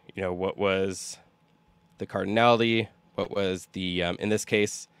see, what was the cardinality, what was the, in this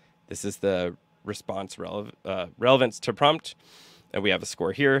case, this is the response relevance to prompt. And we have a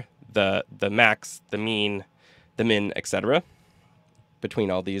score here, the max, the mean, the min, etc.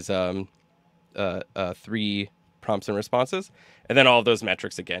 between all these 3 prompts and responses. And then all of those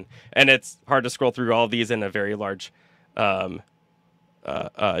metrics again. And it's hard to scroll through all of these in a very large data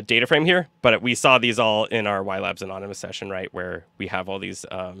frame here, but we saw these all in our WhyLabs anonymous session, right, where we have all these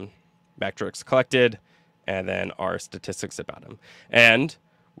metrics collected and then our statistics about them. And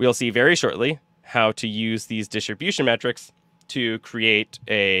we'll see very shortly how to use these distribution metrics to create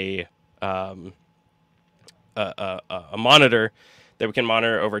a monitor that we can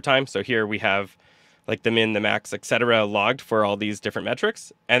monitor over time. So here we have like the min, the max, etc. logged for all these different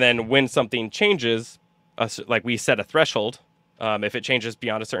metrics. And then when something changes, like we set a threshold, if it changes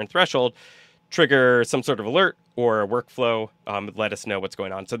beyond a certain threshold, trigger some sort of alert or a workflow, let us know what's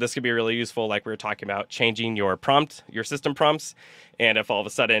going on. So this could be really useful, like we were talking about changing your prompt, your system prompts. And if all of a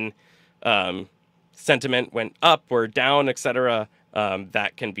sudden sentiment went up or down, etc.,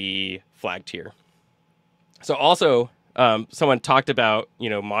 that can be flagged here. So also, someone talked about,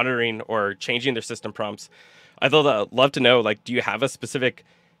 monitoring or changing their system prompts. I'd love to know, like, do you have a specific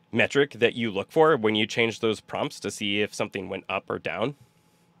metric that you look for when you change those prompts to see if something went up or down?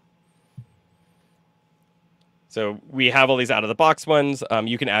 So we have all these out of the box ones.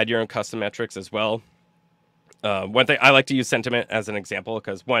 You can add your own custom metrics as well. One thing, I like to use sentiment as an example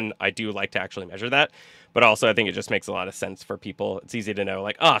because, one, I do like to actually measure that, but also I think it just makes a lot of sense for people. It's easy to know,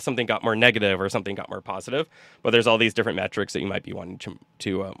 like, something got more negative or something got more positive, but there's all these different metrics that you might be wanting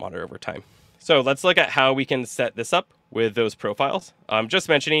to monitor over time. So let's look at how we can set this up with those profiles. Just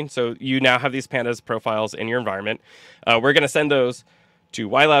mentioning, so you now have these pandas profiles in your environment. We're going to send those to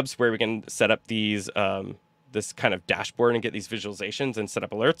WhyLabs, where we can set up these this kind of dashboard and get these visualizations and set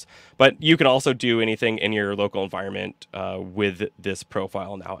up alerts. But you can also do anything in your local environment with this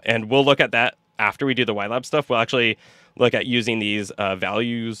profile now. And we'll look at that after we do the WhyLab stuff. We'll actually look at using these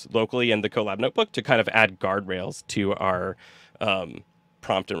values locally in the Colab notebook to kind of add guardrails to our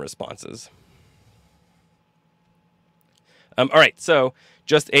prompt and responses. All right, so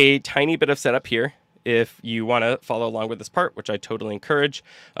just a tiny bit of setup here if you want to follow along with this part, which I totally encourage.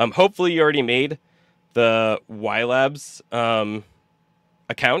 Hopefully you already made the WhyLabs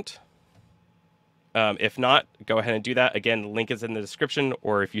account. If not, go ahead and do that. Again, the link is in the description,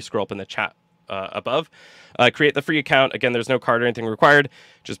 or if you scroll up in the chat above. Create the free account. Again, there's no card or anything required.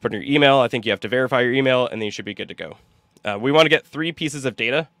 Just put in your email. I think you have to verify your email, and then you should be good to go. We want to get 3 pieces of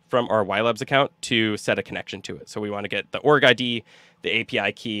data from our WhyLabs account to set a connection to it. So we want to get the org ID, the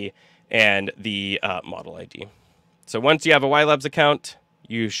API key, and the model ID. So once you have a WhyLabs account,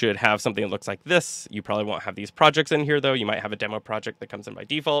 you should have something that looks like this. You probably won't have these projects in here, though. You might have a demo project that comes in by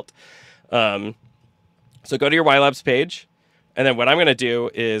default. So go to your WhyLabs page. And then what I'm going to do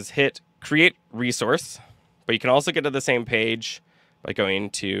is hit Create Resource. But you can also get to the same page by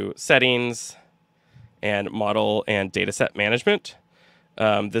going to Settings and Model and Dataset Management.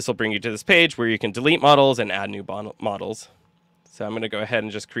 This will bring you to this page where you can delete models and add new models. So I'm going to go ahead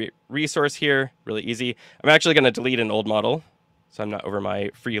and just create resource here. Really easy. I'm actually going to delete an old model, so I'm not over my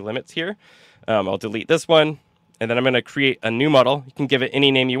free limits here. I'll delete this one, and then I'm going to create a new model. You can give it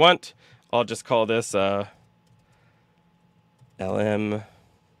any name you want. I'll just call this LM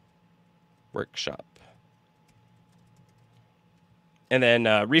Workshop. And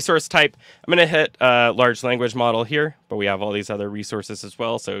then resource type, I'm going to hit large language model here, but we have all these other resources as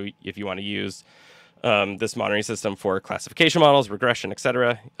well. So if you want to use this monitoring system for classification models, regression,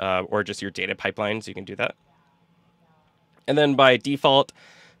 etc., or just your data pipelines, you can do that. And then by default,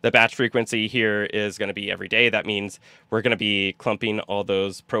 the batch frequency here is going to be every day. That means we're going to be clumping all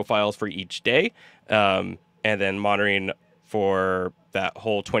those profiles for each day, and then monitoring for that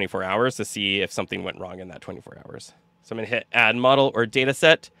whole 24 hours to see if something went wrong in that 24 hours. So I'm going to hit Add Model or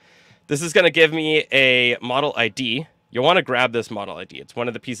Dataset. This is going to give me a model ID. You'll want to grab this model ID. It's one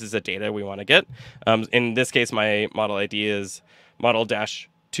of the pieces of data we want to get. In this case, my model ID is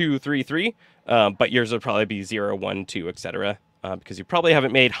model-233. But yours would probably be 0, 1, 2, etc. Because you probably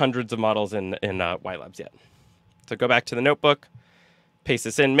haven't made hundreds of models in WhyLabs yet. So go back to the notebook, paste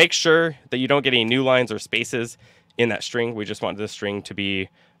this in. Make sure that you don't get any new lines or spaces in that string. We just want the string to be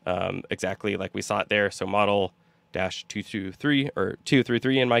exactly like we saw it there. So model-223 or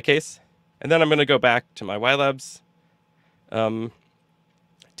 233 in my case. And then I'm going to go back to my WhyLabs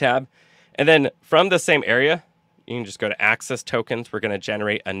tab. And then from the same area, you can just go to Access Tokens. We're going to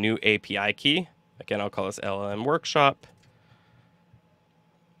generate a new API key. Again, I'll call this LLM Workshop.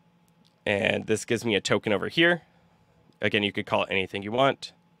 And this gives me a token over here. Again, you could call it anything you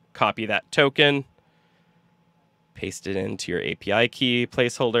want. Copy that token. Paste it into your API key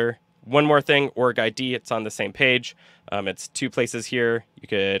placeholder. One more thing, org ID. It's on the same page. It's 2 places here. You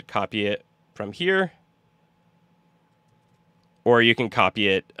could copy it from here, or you can copy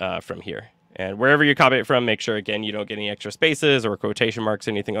it from here. And wherever you copy it from, make sure, again, you don't get any extra spaces or quotation marks,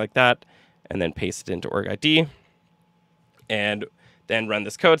 anything like that. And then paste it into org ID. And then run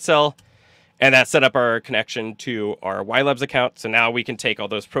this code cell. And that set up our connection to our WhyLabs account. So now we can take all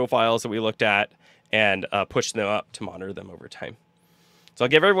those profiles that we looked at and push them up to monitor them over time. So I'll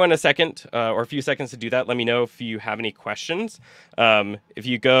give everyone a second or a few seconds to do that. Let me know if you have any questions. If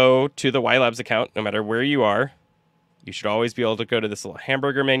you go to the WhyLabs account, no matter where you are, you should always be able to go to this little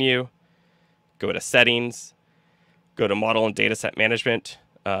hamburger menu, go to Settings, go to Model and Dataset Management.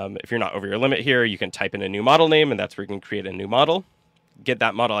 If you're not over your limit here, you can type in a new model name, and that's where you can create a new model. Get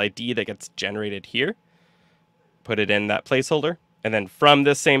that model ID that gets generated here, put it in that placeholder, and then from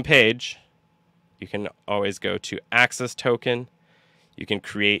this same page, you can always go to Access Token. You can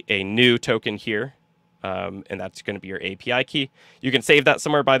create a new token here, and that's going to be your API key. You can save that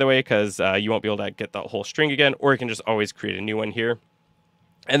somewhere, by the way, because you won't be able to get the whole string again, or you can just always create a new one here.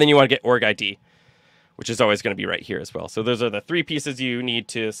 And then you want to get org ID, which is always going to be right here as well. So those are the 3 pieces you need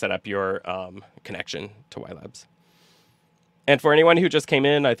to set up your connection to WhyLabs. And for anyone who just came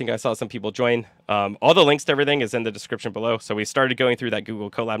in, I think I saw some people join. All the links to everything is in the description below. So we started going through that Google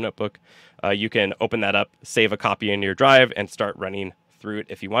Colab notebook. You can open that up, save a copy in your drive, and start running through it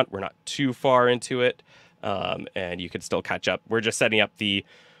if you want. We're not too far into it, and you can still catch up. We're just setting up the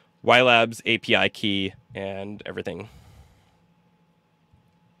WhyLabs API key and everything.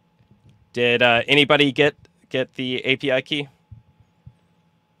 Did anybody get the API key?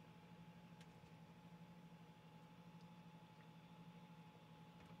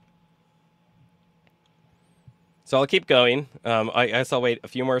 So I'll keep going. I guess I'll wait a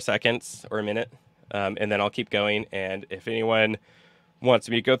few more seconds or a minute, and then I'll keep going. And if anyone wants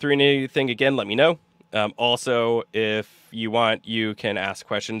me to go through anything again, let me know. Also, if you want, you can ask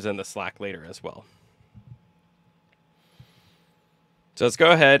questions in the Slack later as well. So let's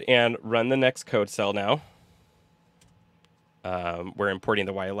go ahead and run the next code cell now. We're importing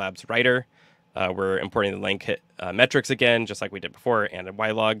the WhyLabs writer. We're importing the LangKit metrics again, just like we did before, and the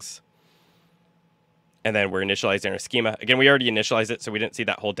WhyLogs. And then we're initializing our schema. Again, we already initialized it, so we didn't see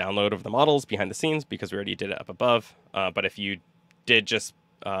that whole download of the models behind the scenes because we already did it up above. But if you did just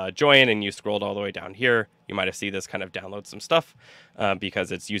join and you scrolled all the way down here, you might have seen this kind of download some stuff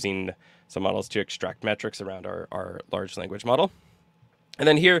because it's using some models to extract metrics around our large language model. And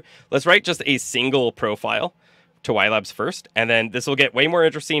then here, let's write just a single profile to WhyLabs first. And then this will get way more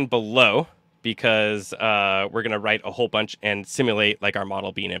interesting below because we're going to write a whole bunch and simulate like our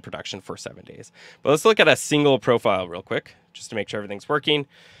model being in production for 7 days. But let's look at a single profile real quick, just to make sure everything's working.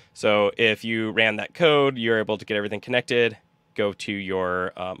 So if you ran that code, you're able to get everything connected. Go to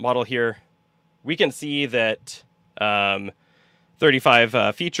your model here. We can see that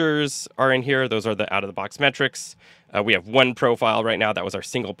 35 features are in here. Those are the out-of-the-box metrics. We have one profile right now. That was our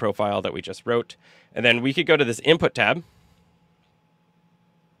single profile that we just wrote. And then we could go to this input tab.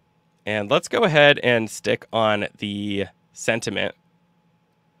 And let's go ahead and stick on the sentiment.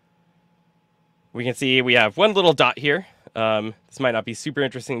 We can see we have one little dot here. This might not be super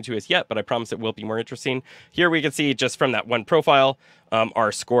interesting to us yet, but I promise it will be more interesting. Here we can see just from that one profile,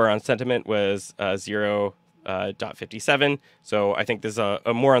 our score on sentiment was 0.57. So I think this is a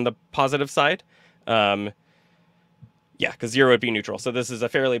more on the positive side. Yeah, because 0 would be neutral. So this is a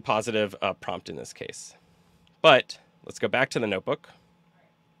fairly positive prompt in this case. But let's go back to the notebook.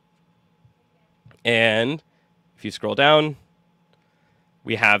 And if you scroll down,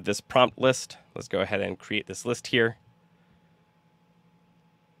 we have this prompt list. Let's go ahead and create this list here.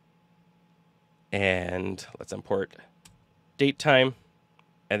 And let's import date time.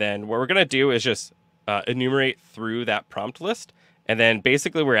 And then what we're going to do is just enumerate through that prompt list. And then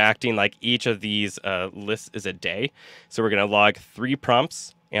basically we're acting like each of these lists is a day. So we're going to log 3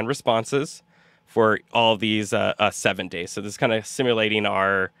 prompts and responses for all of these 7 days. So this is kind of simulating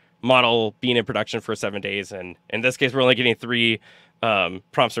our model being in production for 7 days. And in this case, we're only getting 3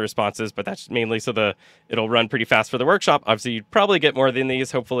 prompts or responses, but that's mainly so it'll run pretty fast for the workshop. Obviously, you'd probably get more than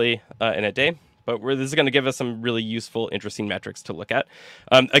these, hopefully, in a day. But this is going to give us some really useful, interesting metrics to look at.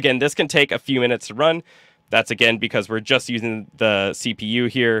 Again, this can take a few minutes to run. That's, again, because we're just using the CPU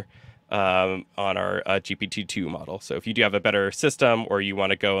here on our GPT-2 model. So if you do have a better system or you want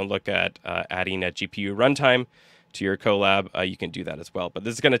to go and look at adding a GPU runtime to your Colab, you can do that as well. But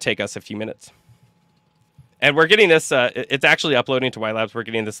this is going to take us a few minutes. And we're getting this, it's actually uploading to WhyLabs. We're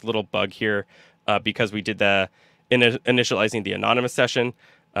getting this little bug here because we did initializing the anonymous session.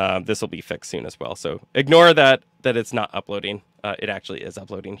 This will be fixed soon as well. So ignore that it's not uploading. It actually is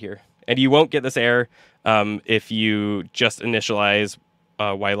uploading here. And you won't get this error if you just initialize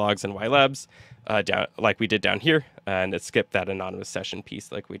WhyLogs and WhyLabs down like we did down here and skip that anonymous session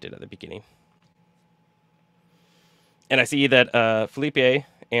piece like we did at the beginning. And I see that Felipe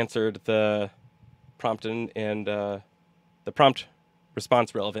answered the prompt and the prompt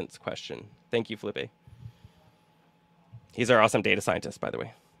response relevance question. Thank you, Felipe. He's our awesome data scientist, by the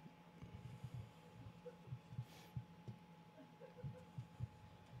way.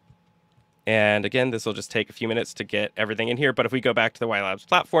 And again, this will just take a few minutes to get everything in here. But if we go back to the WhyLabs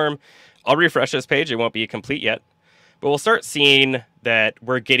platform, I'll refresh this page. It won't be complete yet. But we'll start seeing that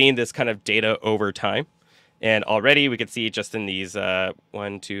we're getting this kind of data over time. And already we can see just in these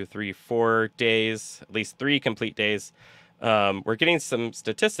 1, 2, 3, 4 days, at least 3 complete days, we're getting some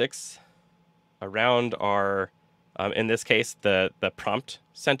statistics around our, in this case, the prompt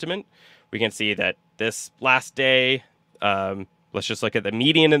sentiment. We can see that this last day, let's just look at the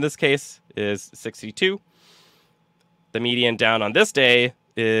median in this case, is 62. The median down on this day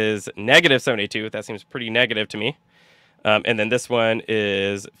is negative 72. That seems pretty negative to me. And then this one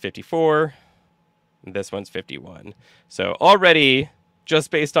is 54. This one's 51. So already,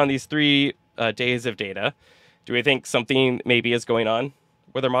 just based on these 3 days of data, Do we think something maybe is going on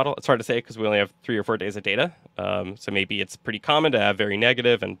with our model? It's hard to say because we only have 3 or 4 days of data. So maybe it's pretty common to have very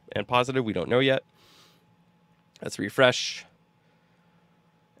negative and positive. We don't know yet. Let's refresh.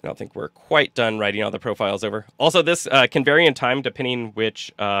 I don't think we're quite done writing all the profiles over. Also, this can vary in time depending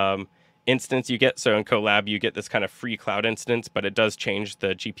which instance you get. So in Colab, you get this kind of free cloud instance, but it does change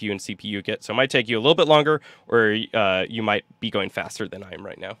the GPU and CPU you get. So it might take you a little bit longer, or you might be going faster than I am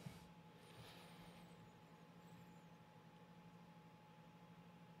right now.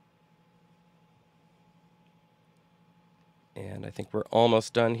 And I think we're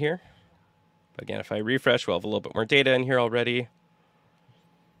almost done here. Again, if I refresh, we'll have a little bit more data in here already.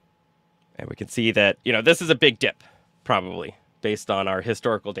 And we can see that, this is a big dip, probably, based on our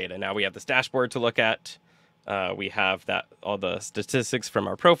historical data. Now we have this dashboard to look at. We have all the statistics from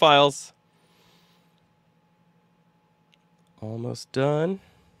our profiles. Almost done.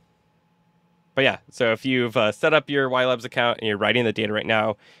 But yeah, so if you've set up your WhyLabs account and you're writing the data right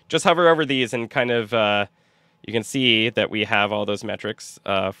now, just hover over these and kind of, you can see that we have all those metrics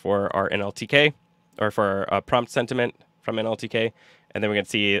for our NLTK, or for our prompt sentiment from NLTK. And then we can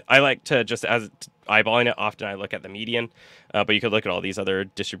see, I like to just, as eyeballing it, often I look at the median, but you could look at all these other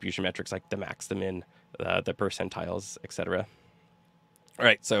distribution metrics like the max, the min, the percentiles, etc. All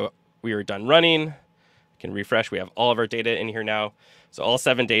right, so we are done running. We can refresh. We have all of our data in here now. So all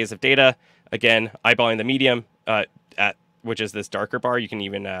 7 days of data. Again, eyeballing the median, which is this darker bar. You can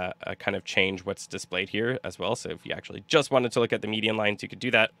even kind of change what's displayed here as well. So if you actually just wanted to look at the median lines, you could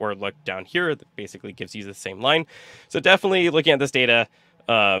do that, or look down here. That basically gives you the same line. So definitely looking at this data,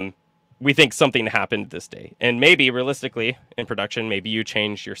 we think something happened this day. And maybe realistically in production, maybe you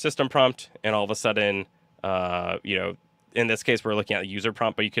change your system prompt and all of a sudden, in this case, we're looking at the user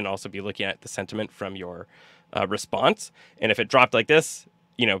prompt, but you can also be looking at the sentiment from your response. And if it dropped like this,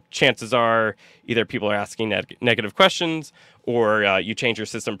 chances are either people are asking negative questions, or you change your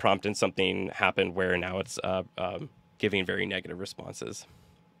system prompt and something happened where now it's giving very negative responses.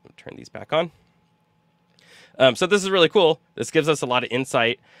 I'll turn these back on. So this is really cool. This gives us a lot of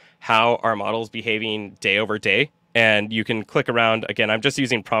insight how our model is behaving day over day. And you can click around. Again, I'm just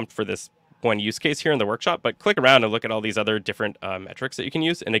using prompt for this one use case here in the workshop, but click around and look at all these other different metrics that you can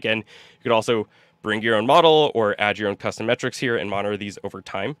use. And again, you could also bring your own model or add your own custom metrics here and monitor these over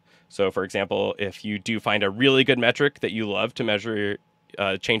time. So for example, if you do find a really good metric that you love to measure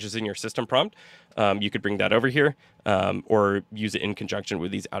changes in your system prompt, you could bring that over here or use it in conjunction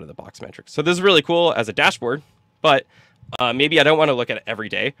with these out-of-the-box metrics. So this is really cool as a dashboard, but maybe I don't want to look at it every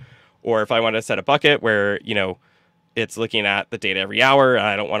day. Or if I want to set a bucket where, it's looking at the data every hour, and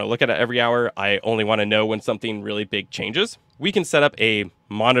I don't want to look at it every hour, I only want to know when something really big changes, we can set up a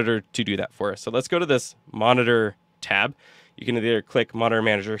monitor to do that for us. So let's go to this monitor tab. You can either click monitor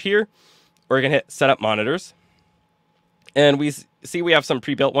manager here, or you can hit set up monitors. And we see we have some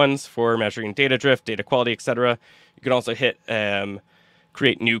pre-built ones for measuring data drift, data quality, etc. You can also hit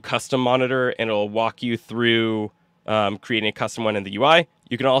create new custom monitor, and it'll walk you through creating a custom one in the UI.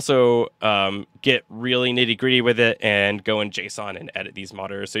 You can also get really nitty gritty with it and go in JSON and edit these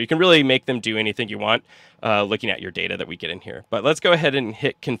monitors. So you can really make them do anything you want looking at your data that we get in here. But let's go ahead and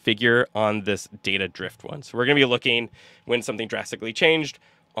hit configure on this data drift one. So we're going to be looking when something drastically changed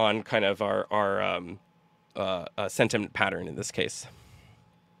on kind of our sentiment pattern in this case.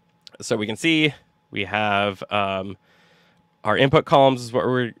 So we can see we have our input columns is what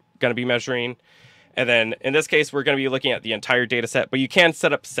we're going to be measuring. And then in this case, we're going to be looking at the entire data set, but you can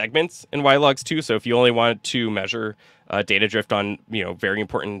set up segments in WhyLogs too. So if you only wanted to measure data drift on, very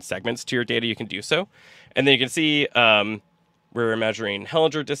important segments to your data, you can do so. And then you can see we're measuring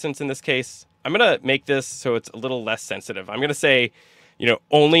Hellinger distance in this case. I'm going to make this so it's a little less sensitive. I'm going to say,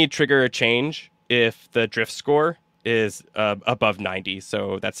 only trigger a change if the drift score is above 90.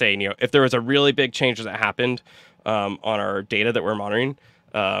 So that's saying, if there was a really big change that happened on our data that we're monitoring,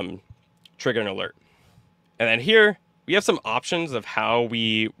 trigger an alert. And then here we have some options of how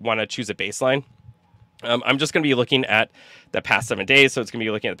we want to choose a baseline. I'm just going to be looking at the past 7 days. So it's going to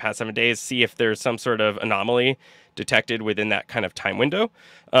be looking at the past 7 days, see if there's some sort of anomaly detected within that kind of time window.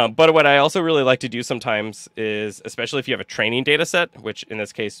 But what I also really like to do sometimes is, especially if you have a training data set, which in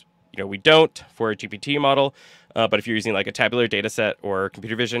this case, we don't for a GPT model. But if you're using like a tabular data set or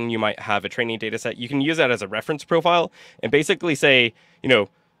computer vision, you might have a training data set. You can use that as a reference profile and basically say,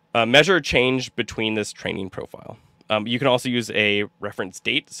 measure change between this training profile. You can also use a reference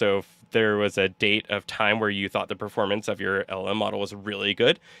date. So if there was a date of time where you thought the performance of your LLM model was really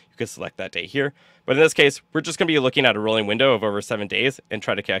good, you could select that date here. But in this case, we're just going to be looking at a rolling window of over 7 days and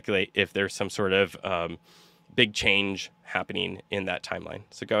try to calculate if there's some sort of big change happening in that timeline.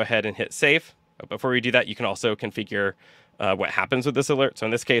 So go ahead and hit save. Before we do that, you can also configure what happens with this alert. So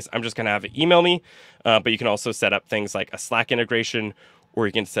in this case, I'm just going to have it email me, but you can also set up things like a Slack integration, or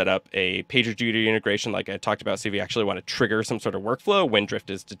you can set up a PagerDuty integration like I talked about. So if you actually want to trigger some sort of workflow when drift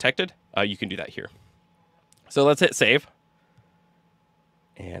is detected, you can do that here. So let's hit save.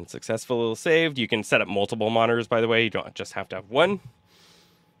 And successful saved. You can set up multiple monitors, by the way. You don't just have to have one.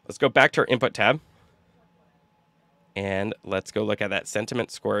 Let's go back to our input tab. And let's go look at that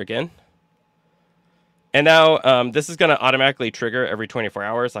sentiment score again. And now this is going to automatically trigger every 24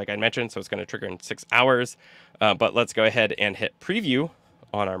 hours, like I mentioned. So it's going to trigger in 6 hours. But let's go ahead and hit preview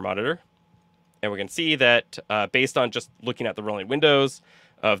on our monitor. And we can see that based on just looking at the rolling windows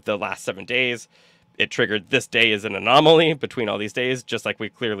of the last 7 days, it triggered this day as an anomaly between all these days, just like we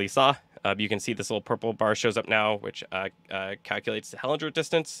clearly saw. You can see this little purple bar shows up now, which calculates the Hellinger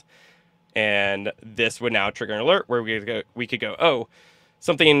distance. And this would now trigger an alert where we could go, oh,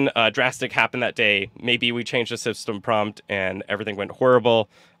 something drastic happened that day. Maybe we changed the system prompt and everything went horrible.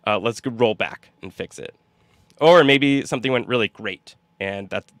 Let's roll back and fix it. Or maybe something went really great.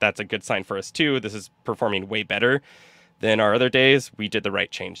 And that's a good sign for us too. This is performing way better than our other days. We did the right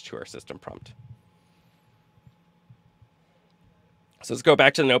change to our system prompt. So let's go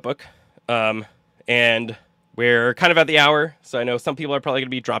back to the notebook. And we're kind of at the hour. So I know some people are probably going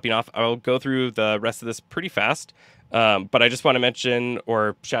to be dropping off. I'll go through the rest of this pretty fast. But I just want to mention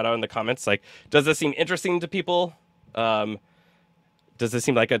or shout out in the comments, like, does this seem interesting to people? Does this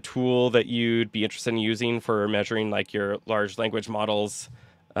seem like a tool that you'd be interested in using for measuring like your large language models,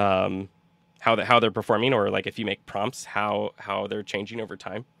 how they're performing, or like if you make prompts, how they're changing over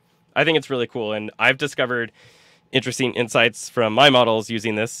time? I think it's really cool. And I've discovered interesting insights from my models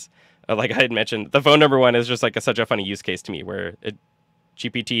using this. Like I had mentioned, the phone number one is just like such a funny use case to me, where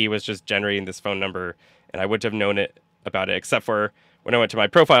GPT was just generating this phone number, and I wouldn't have known about it except for when I went to my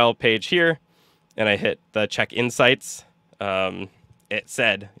profile page here, and I hit the check insights. It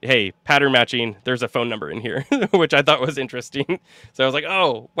said, "Hey, pattern matching. There's a phone number in here," which I thought was interesting. So I was like,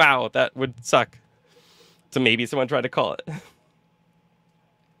 "Oh, wow, that would suck." So maybe someone tried to call it.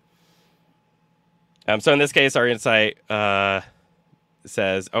 So in this case, our insight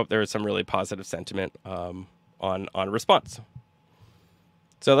says, oh, there was some really positive sentiment on response.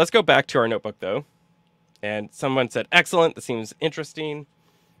 So let's go back to our notebook, though. And someone said, excellent, this seems interesting.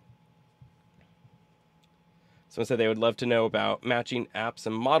 Someone said they would love to know about matching apps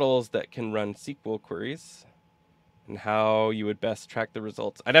and models that can run SQL queries and how you would best track the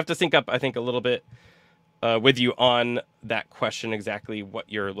results. I'd have to sync up, I think, a little bit with you on that question, exactly what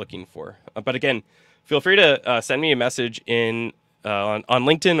you're looking for. But again, feel free to send me a message on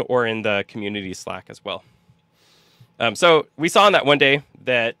LinkedIn or in the community Slack as well. So we saw on that one day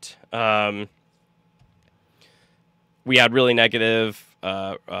that we had really negative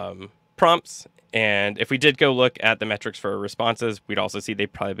prompts. And if we did go look at the metrics for responses, we'd also see they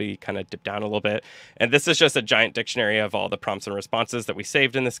probably kind of dip down a little bit. And this is just a giant dictionary of all the prompts and responses that we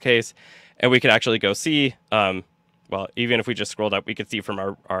saved in this case. And we could actually go see, well, even if we just scrolled up, we could see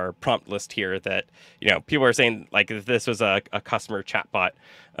from our prompt list here that, people are saying like if this was a customer chatbot.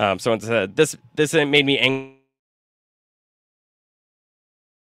 Someone said, this made me angry.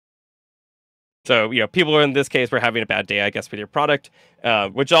 So, people in this case were having a bad day, I guess, with your product,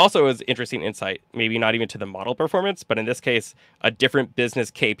 which also is interesting insight, maybe not even to the model performance, but in this case, a different business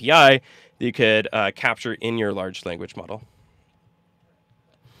KPI that you could capture in your large language model.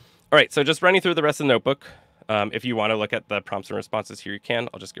 All right, so just running through the rest of the notebook. If you want to look at the prompts and responses here, you can.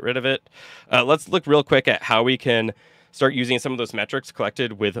 I'll just get rid of it. Let's look real quick at how we can start using some of those metrics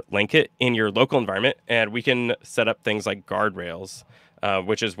collected with LangKit in your local environment. And we can set up things like guardrails,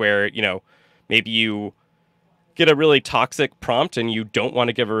 which is where, maybe you get a really toxic prompt and you don't want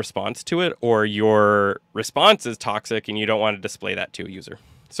to give a response to it, or your response is toxic and you don't want to display that to a user.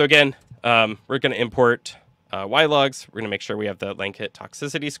 So again, we're going to import WhyLogs. We're going to make sure we have the LangKit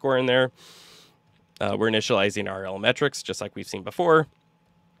toxicity score in there. We're initializing our RL metrics, just like we've seen before.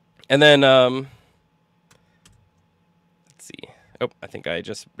 And then, let's see. Oh, I think I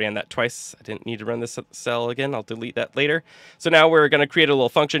just ran that twice. I didn't need to run this cell again. I'll delete that later. So now we're going to create a little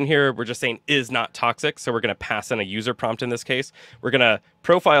function here. We're just saying is not toxic. So we're going to pass in a user prompt in this case. We're going to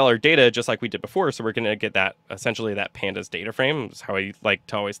profile our data just like we did before. So we're going to get that, essentially that pandas data frame, is how I like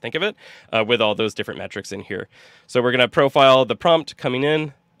to always think of it, with all those different metrics in here. So we're going to profile the prompt coming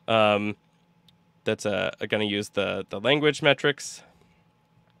in. That's going to use the language metrics.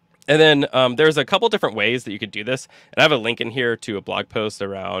 And then there's a couple different ways that you could do this. And I have a link in here to a blog post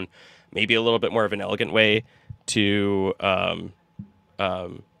around maybe a little bit more of an elegant way to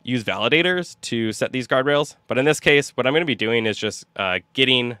use validators to set these guardrails. But in this case, what I'm going to be doing is just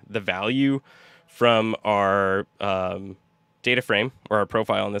getting the value from our data frame, or our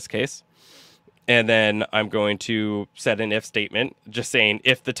profile in this case. And then I'm going to set an if statement, just saying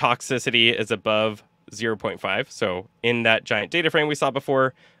if the toxicity is above 0.5. So in that giant data frame we saw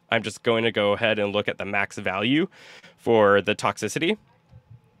before, I'm just going to go ahead and look at the max value for the toxicity.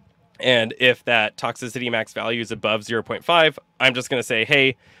 And if that toxicity max value is above 0.5, I'm just going to say,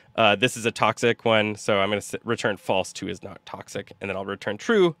 hey, this is a toxic one. So I'm going to return false to is not toxic. And then I'll return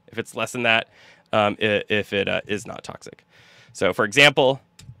true if it's less than that, if it is not toxic. So for example,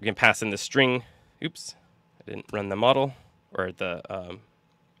 we can pass in the string. Oops, I didn't run the model or the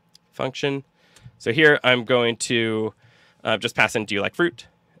function. So here I'm going to just pass in do you like fruit?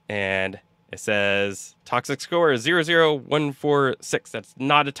 And it says toxic score is 00146. That's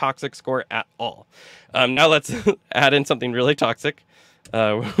not a toxic score at all. Now let's add in something really toxic.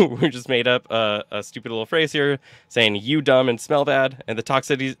 We just made up a stupid little phrase here saying you dumb and smell bad. And the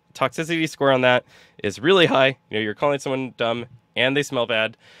toxicity score on that is really high. You know, you're calling someone dumb and they smell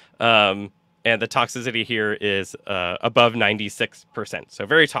bad. And the toxicity here is above 96%. So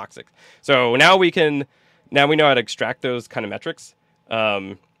very toxic. So now we know how to extract those kind of metrics.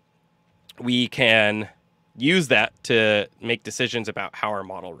 We can use that to make decisions about how our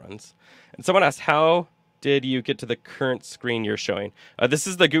model runs. And someone asked, how did you get to the current screen you're showing? This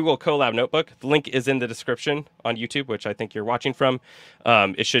is the Google Colab notebook. The link is in the description on YouTube, which I think you're watching from.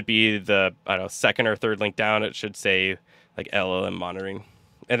 It should be the, I don't know, second or third link down. It should say like LLM monitoring.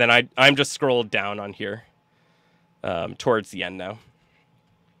 And then I'm just scrolled down on here towards the end now.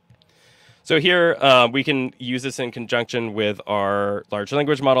 So here we can use this in conjunction with our large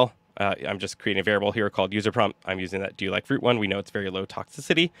language model. I'm just creating a variable here called user prompt. I'm using that do you like fruit one. We know it's very low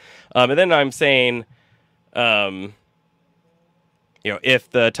toxicity. And then I'm saying, you know, if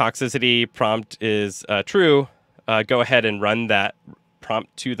the toxicity prompt is true, go ahead and run that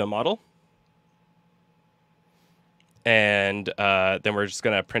prompt to the model. And then we're just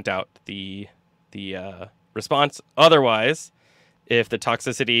going to print out the response. Otherwise, if the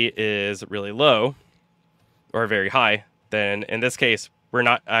toxicity is really low or very high, then in this case, we're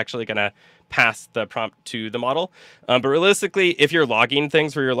not actually going to pass the prompt to the model. But realistically, if you're logging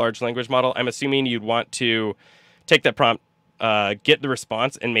things for your large language model, I'm assuming you'd want to take that prompt, get the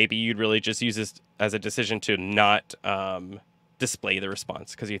response, and maybe you'd really just use this as a decision to not display the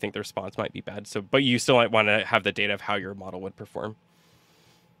response because you think the response might be bad. So, but you still might want to have the data of how your model would perform.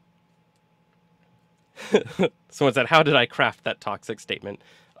 Someone said, how did I craft that toxic statement?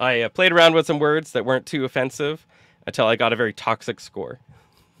 I played around with some words that weren't too offensive until I got a very toxic score.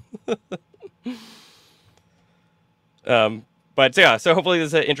 But yeah, so hopefully this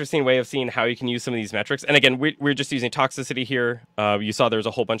is an interesting way of seeing how you can use some of these metrics. And again, we're just using toxicity here. You saw there's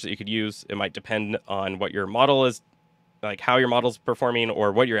a whole bunch that you could use. It might depend on what your model is, like how your model's performing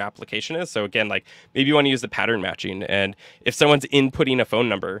or what your application is. So again, like maybe you want to use the pattern matching. And if someone's inputting a phone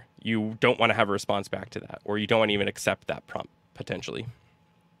number, you don't want to have a response back to that, or you don't want to even accept that prompt potentially.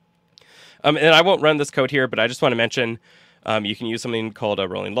 And I won't run this code here, but I just want to mention you can use something called a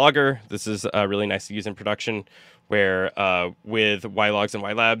rolling logger. This is really nice to use in production, where with WhyLogs and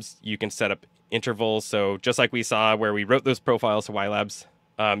WhyLabs, you can set up intervals. So just like we saw where we wrote those profiles to WhyLabs,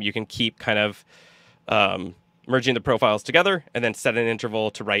 you can keep kind of merging the profiles together and then set an interval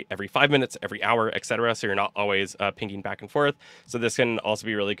to write every 5 minutes, every hour, etc. So you're not always pinging back and forth. So this can also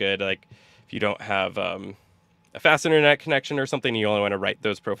be really good, like if you don't have a fast internet connection or something, you only want to write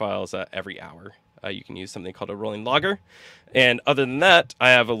those profiles every hour. You can use something called a rolling logger. And other than that, I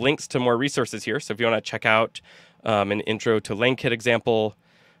have links to more resources here. So if you want to check out an intro to LangKit example,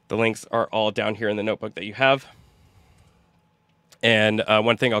 the links are all down here in the notebook that you have. And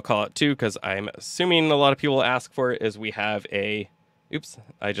one thing I'll call out too, because I'm assuming a lot of people ask for it, is we have a, oops,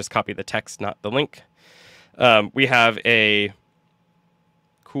 I just copied the text, not the link. We have a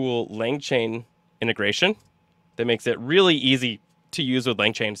cool LangChain integration that makes it really easy to use with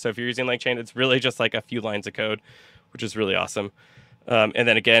LangChain. So if you're using LangChain, it's really just like a few lines of code, which is really awesome. And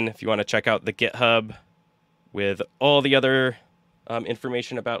then again, if you want to check out the GitHub with all the other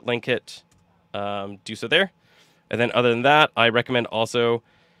information about LangKit, do so there. And then other than that, I recommend also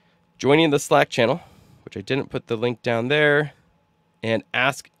joining the Slack channel, which I didn't put the link down there, and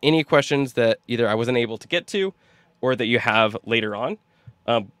ask any questions that either I wasn't able to get to or that you have later on.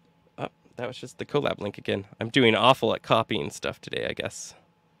 That was just the Colab link again. I'm doing awful at copying stuff today, I guess.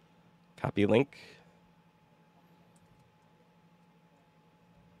 Copy link.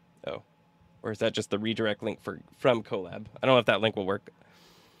 Oh, or is that just the redirect link from Colab? I don't know if that link will work.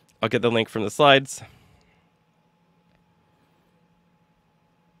 I'll get the link from the slides.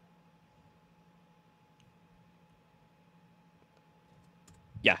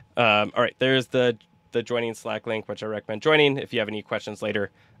 Yeah. All right. There's the joining Slack link, which I recommend joining. If you have any questions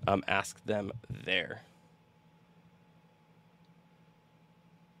later, ask them there.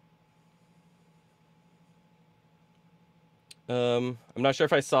 I'm not sure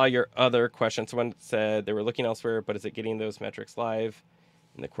if I saw your other question. Someone said they were looking elsewhere, but is it getting those metrics live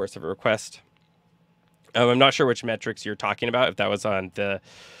in the course of a request? I'm not sure which metrics you're talking about. If that was on the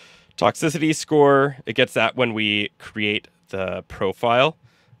toxicity score, it gets that when we create the profile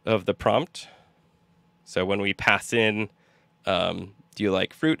of the prompt. So when we pass in, do you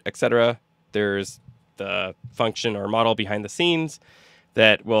like fruit, etc., there's the function or model behind the scenes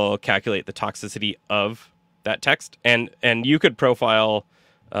that will calculate the toxicity of that text. And you could profile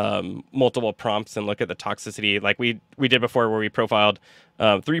multiple prompts and look at the toxicity like we did before, where we profiled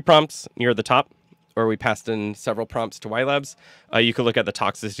 3 prompts near the top, or we passed in several prompts to WhyLabs. You could look at the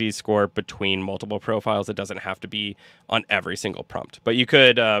toxicity score between multiple profiles. It doesn't have to be on every single prompt, but you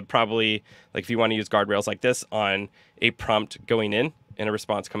could probably, like if you want to use guardrails like this on a prompt going in and a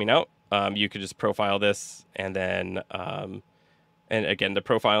response coming out, you could just profile this, and then and again, the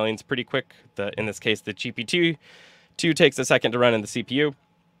profiling is pretty quick. In this case, the GPT-2 takes a second to run in the CPU,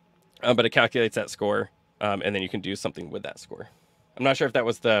 but it calculates that score, and then you can do something with that score. I'm not sure if that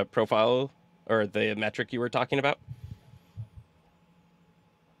was the profile or the metric you were talking about.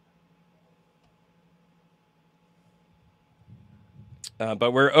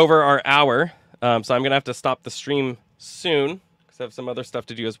 But we're over our hour, so I'm going to have to stop the stream soon because I have some other stuff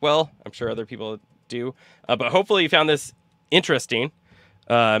to do as well. I'm sure other people do. But hopefully you found this interesting,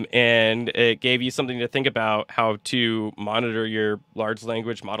 and it gave you something to think about how to monitor your large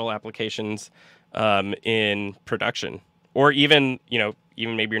language model applications in production, or even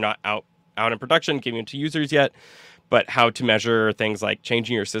maybe you're not out in production giving it to users yet, but how to measure things like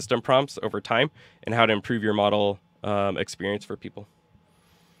changing your system prompts over time and how to improve your model experience for people.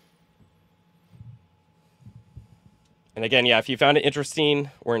 And again, yeah, if you found it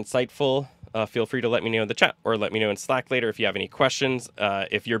interesting or insightful, feel free to let me know in the chat or let me know in Slack later if you have any questions.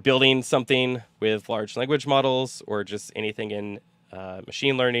 If you're building something with large language models or just anything in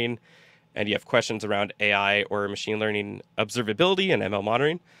machine learning, and you have questions around AI or machine learning observability and ML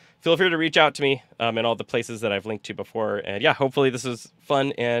monitoring, feel free to reach out to me in all the places that I've linked to before. And yeah, hopefully this is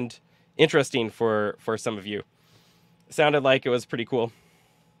fun and interesting for some of you. It sounded like it was pretty cool,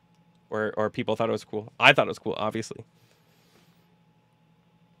 or people thought it was cool. I thought it was cool, obviously.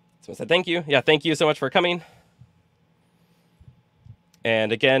 So I said thank you. Yeah, thank you so much for coming.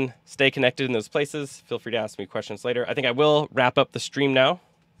 And again, stay connected in those places. Feel free to ask me questions later. I think I will wrap up the stream now,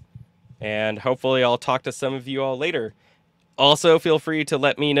 and hopefully I'll talk to some of you all later. Also, feel free to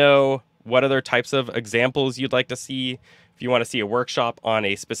let me know what other types of examples you'd like to see. If you want to see a workshop on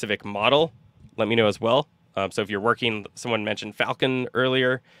a specific model, let me know as well. So if you're working, someone mentioned Falcon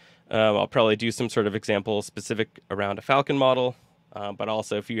earlier. I'll probably do some sort of example specific around a Falcon model. But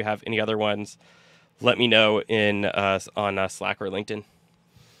also, if you have any other ones, let me know on Slack or LinkedIn.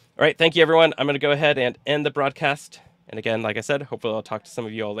 All right, thank you, everyone. I'm going to go ahead and end the broadcast. And again, like I said, hopefully I'll talk to some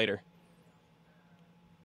of you all later.